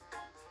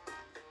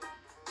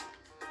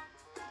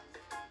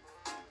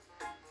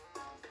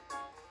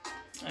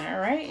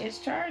 Alright, it's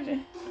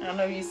charging. I don't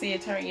know if you see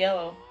it turn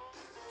yellow.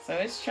 So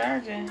it's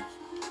charging.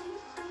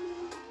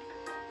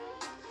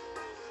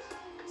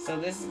 So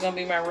this is going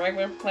to be my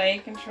regular play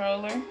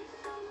controller.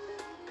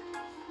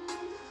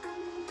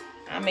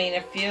 I mean,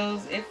 it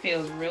feels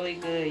really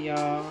good,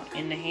 y'all,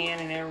 in the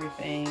hand and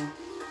everything.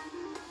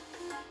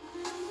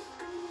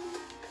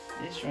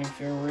 This drink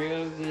feel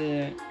real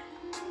good.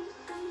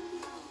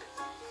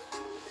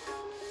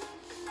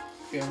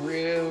 Feel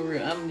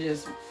real. I'm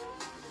just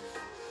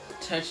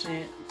touching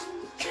it.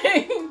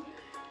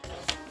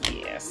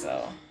 Yeah,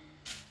 so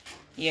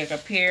yeah,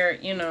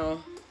 compared, you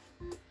know,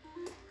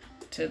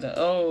 to the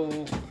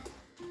old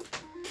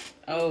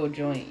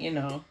joint, you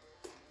know,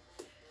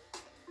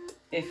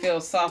 it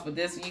feels soft, but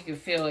this you can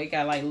feel it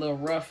got like little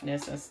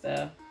roughness and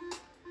stuff.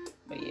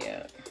 But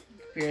yeah,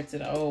 compared to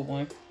the old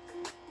one.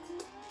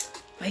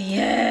 But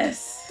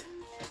yes,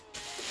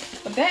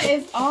 but that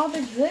is all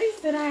the goodies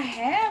that I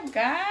have,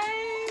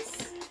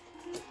 guys.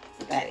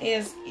 That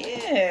is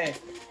it.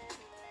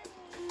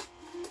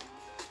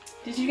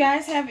 Did you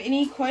guys have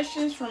any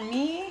questions for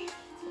me?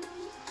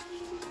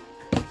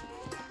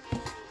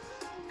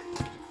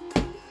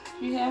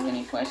 Do you have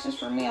any questions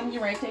for me? I'm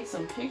getting ready to take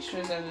some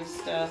pictures of this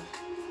stuff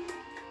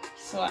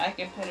so I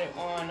can put it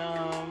on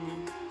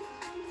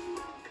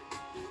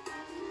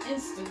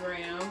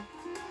Instagram.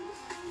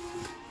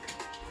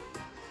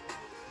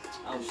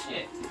 Oh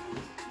shit.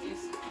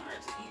 These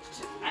cards here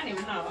too. I didn't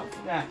even know. I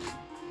forgot.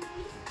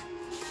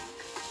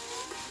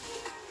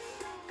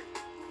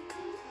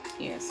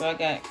 Yeah, so I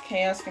got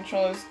Chaos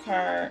Controllers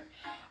card.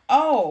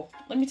 Oh,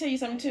 let me tell you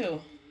something too.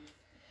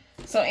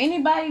 So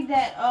anybody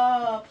that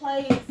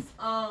plays here,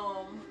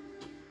 I'm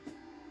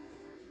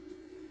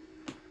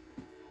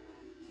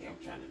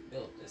trying to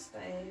build this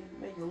thing,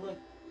 make it look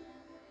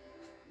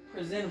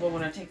presentable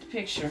when I take the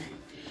picture.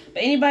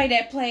 But anybody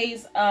that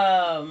plays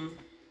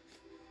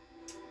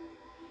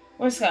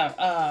what's it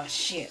called?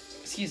 Shit.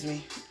 Excuse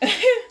me.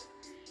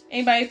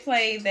 Anybody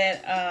play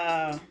that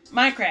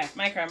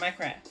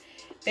Minecraft.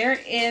 There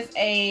is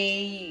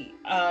a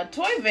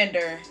toy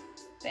vendor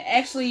that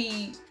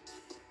actually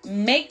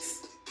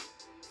makes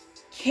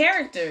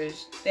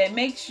characters, that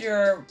makes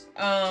your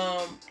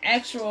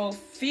actual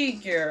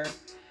figure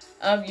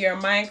of your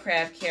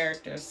Minecraft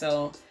character.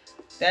 So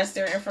that's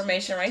their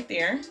information right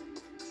there. If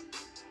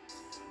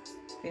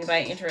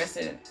anybody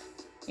interested,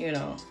 you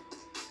know,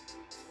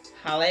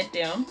 holla at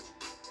them.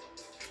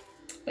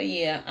 But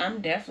yeah,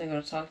 I'm definitely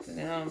gonna talk to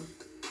them.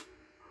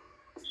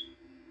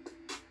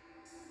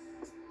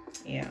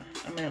 Yeah,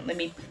 I'm gonna, let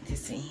me put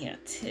this in here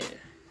too.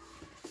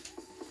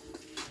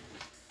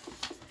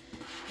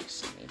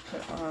 So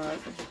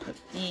let me put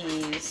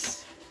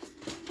these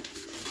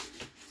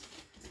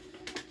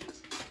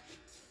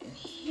in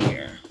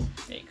here.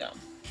 There you go.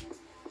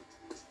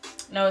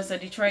 No, it's a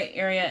Detroit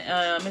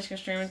area, Michigan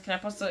streamers. Can I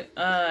post it?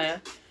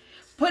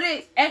 Put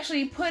it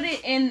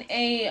in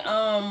a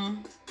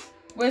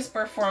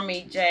whisper for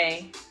me,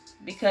 Jay,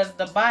 because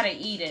the bot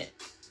eat it.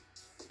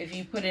 If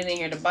you put it in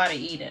here, the bot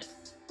eat it.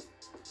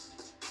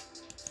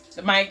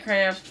 The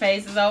Minecraft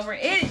phase is over.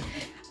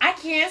 I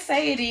can't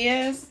say it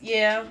is.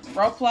 Yeah,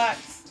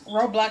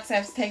 Roblox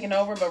has taken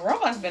over, but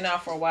Roblox been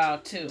out for a while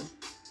too.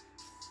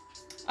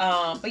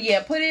 But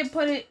yeah, put it.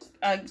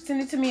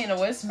 Send it to me in a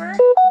whisper.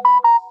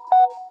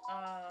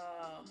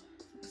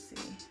 Let's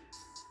see.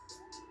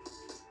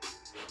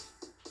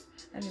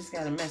 I just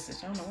got a message.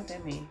 I don't know what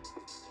that means.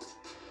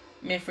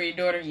 Meant for your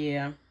daughter,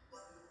 yeah.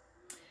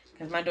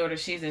 Because my daughter,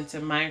 she's into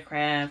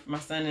Minecraft. My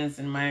son is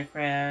in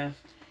Minecraft.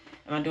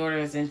 And my daughter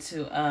is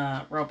into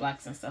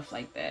Roblox and stuff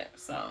like that.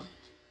 So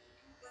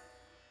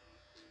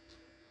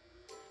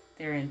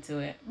they're into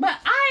it. But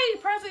I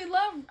personally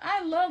love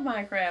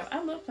Minecraft.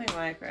 I love playing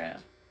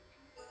Minecraft.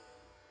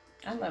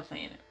 I love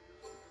playing it.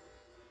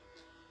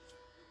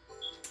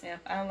 Yep,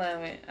 I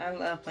love it. I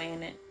love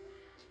playing it.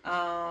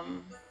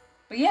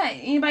 But yeah,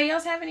 anybody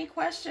else have any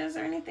questions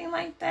or anything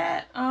like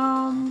that?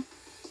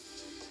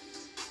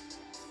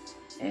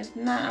 If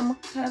not, I'm gonna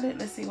cut it.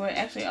 Let's see. Well,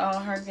 actually, all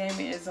her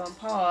gaming is on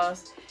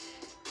pause,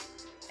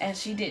 and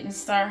she didn't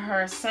start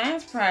her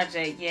science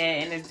project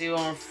yet, and it's due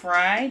on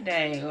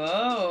Friday.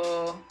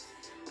 Oh,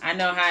 I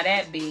know how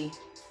that be.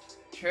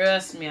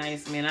 Trust me,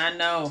 Iceman. I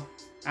know.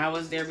 I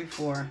was there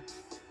before.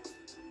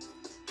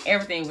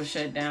 Everything was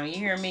shut down. You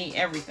hear me?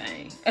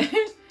 Everything.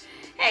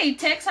 Hey,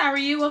 Tex, how are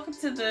you? Welcome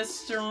to the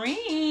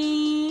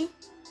stream.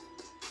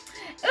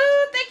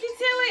 Ooh, thank you,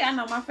 Tilly. I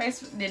know my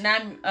face did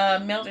not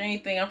melt or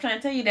anything. I'm trying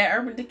to tell you that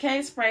Urban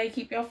Decay spray.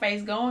 Keep your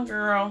face going,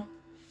 girl.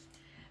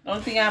 The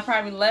only thing I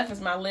probably left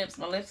is my lips.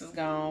 My lips is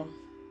gone.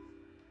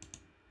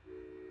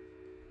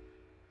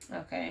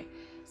 Okay.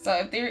 So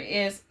if there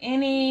is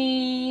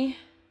any...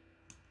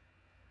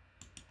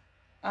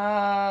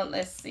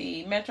 let's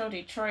see. Metro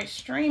Detroit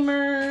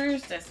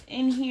streamers that's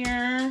in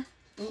here.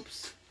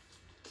 Oops.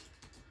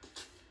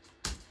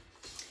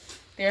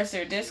 There's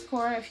their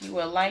Discord if you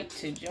would like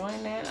to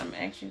join that. I'm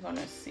actually going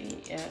to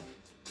see if...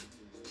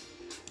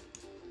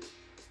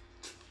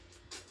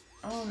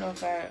 I don't know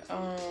if I...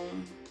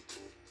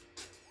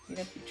 Get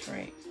up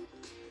Detroit.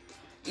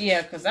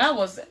 Yeah, because I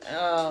was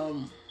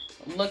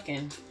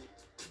looking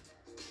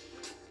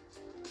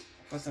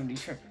for some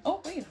Detroit.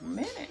 Oh, wait a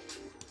minute.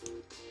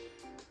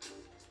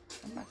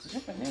 I'm about to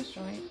jump in this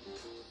joint.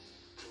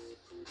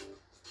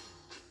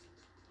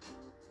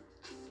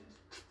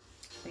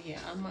 But yeah,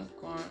 I'm gonna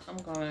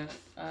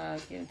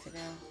get into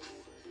them.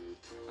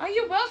 Oh,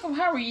 you're welcome.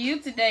 How are you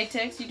today,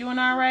 Tex? You doing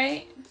all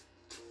right?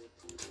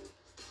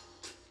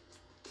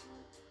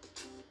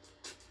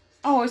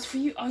 Oh, it's for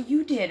you. Oh,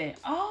 you did it.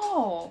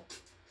 Oh,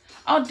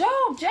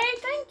 dope, Jay.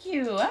 Thank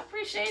you. I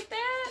appreciate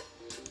that.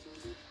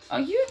 Oh,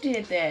 you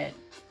did that.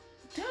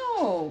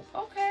 Dope.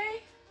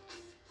 Okay.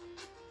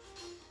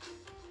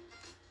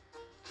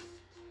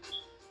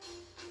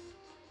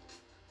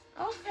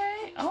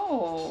 Okay.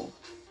 Oh.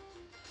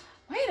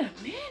 Wait a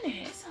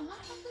minute. It's a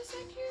lot of us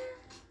in here.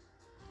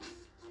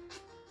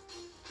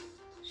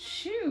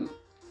 Shoot.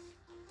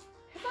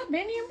 Have I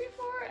been here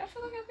before? I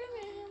feel like I've been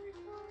in here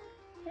before.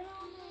 I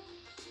don't know.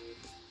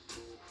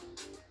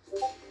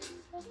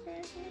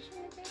 Okay.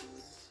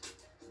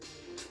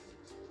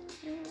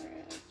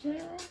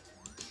 General.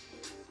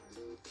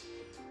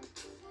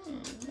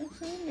 That's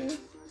good.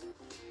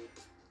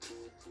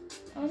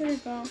 Oh, there you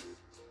go.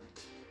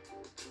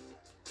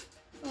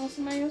 Oh,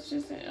 somebody else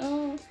just said,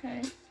 oh,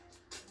 okay.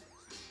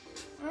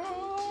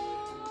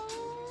 Oh,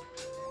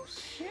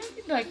 shit.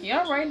 You like,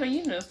 yeah, all right,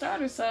 you done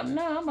started something.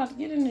 No, I'm about to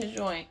get in this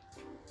joint.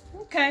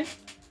 Okay.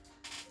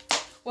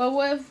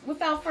 Well,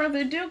 without further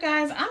ado,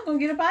 guys, I'm going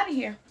to get up out of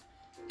here.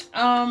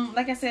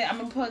 Like I said, I'm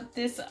going to put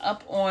this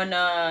up on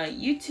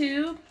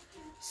YouTube.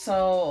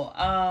 So,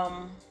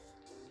 I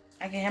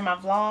can have my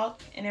vlog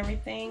and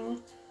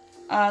everything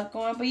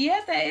going. But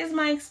yeah, that is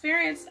my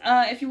experience.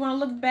 If you want to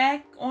look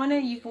back on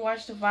it, you can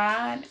watch the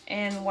VOD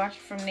and watch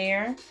it from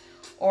there.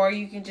 Or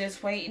you can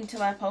just wait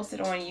until I post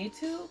it on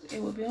YouTube.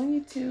 It will be on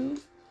YouTube.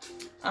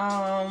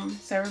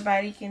 So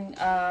everybody can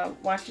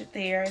watch it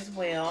there as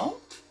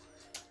well.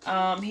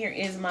 Here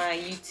is my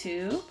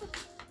YouTube.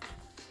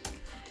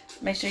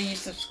 Make sure you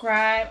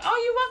subscribe. Oh,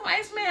 you're welcome,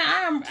 Iceman.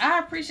 I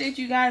appreciate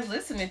you guys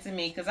listening to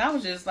me, because I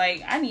was just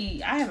like, I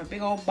have a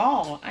big old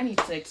ball. I need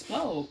to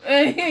explode.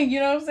 You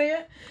know what I'm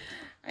saying?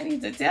 I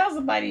need to tell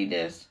somebody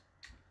this.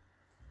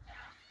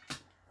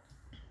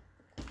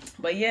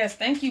 But yes,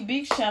 thank you.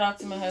 Big shout out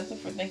to my husband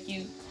for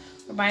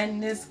buying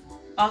this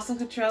awesome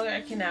controller.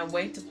 I cannot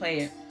wait to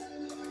play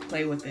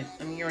with it.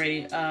 I'm getting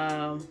ready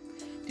to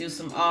do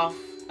some off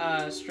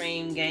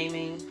stream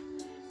gaming.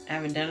 I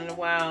haven't done it in a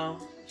while,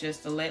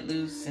 just to let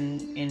loose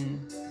and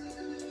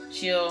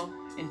chill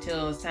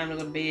until it's time to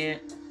go to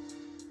bed.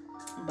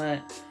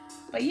 But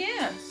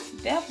yeah,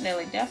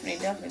 definitely.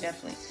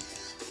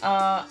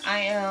 I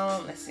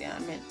am, let's see,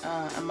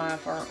 I'm on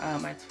for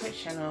my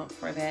Twitch channel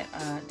for that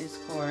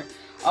Discord.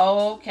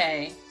 Oh,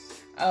 okay.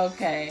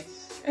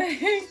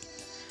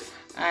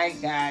 I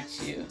got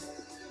you.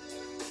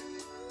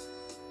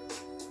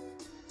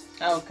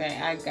 Okay,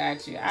 I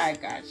got you.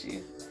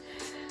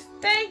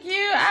 Thank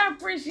you. I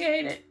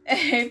appreciate it.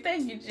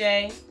 Thank you,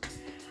 Jay.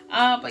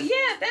 But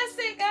yeah, that's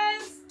it,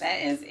 guys.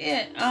 That is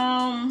it.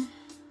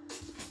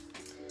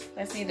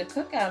 Let's see, the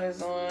cookout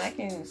is on. I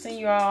can send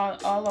you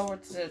all over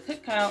to the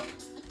cookout.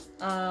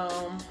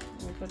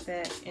 Let me put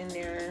that in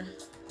there.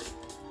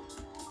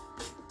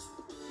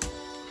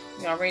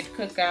 Y'all ready to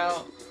cook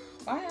out?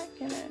 Why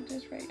can't I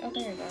just rate? Oh,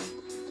 there you go.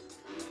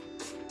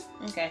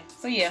 Okay,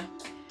 so yeah.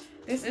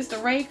 This is the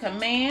raid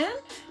command.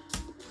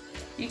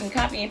 You can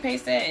copy and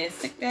paste that and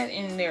stick that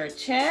in their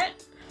chat.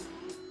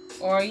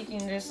 or you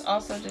can just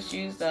also just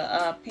use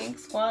the Pink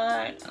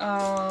Squad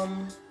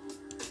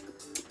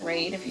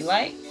raid if you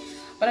like.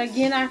 But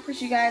again, I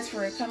appreciate you guys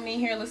for coming in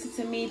here, listening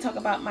to me talk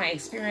about my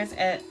experience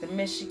at the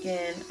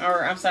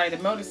the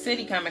Motor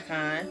City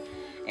Comic-Con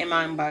and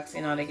my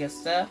unboxing, all that good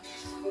stuff.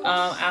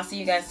 I'll see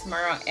you guys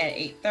tomorrow at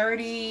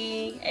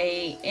 8:30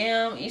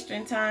 a.m.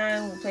 Eastern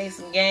Time. We'll play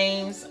some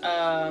games.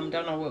 Don't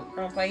know what we're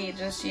gonna play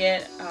just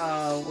yet.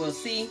 We'll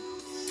see.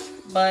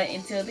 But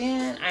until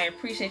then, I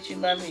appreciate you,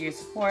 love, and your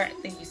support.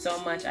 Thank you so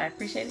much. I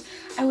appreciate it.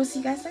 I will see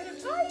you guys later.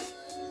 Bye.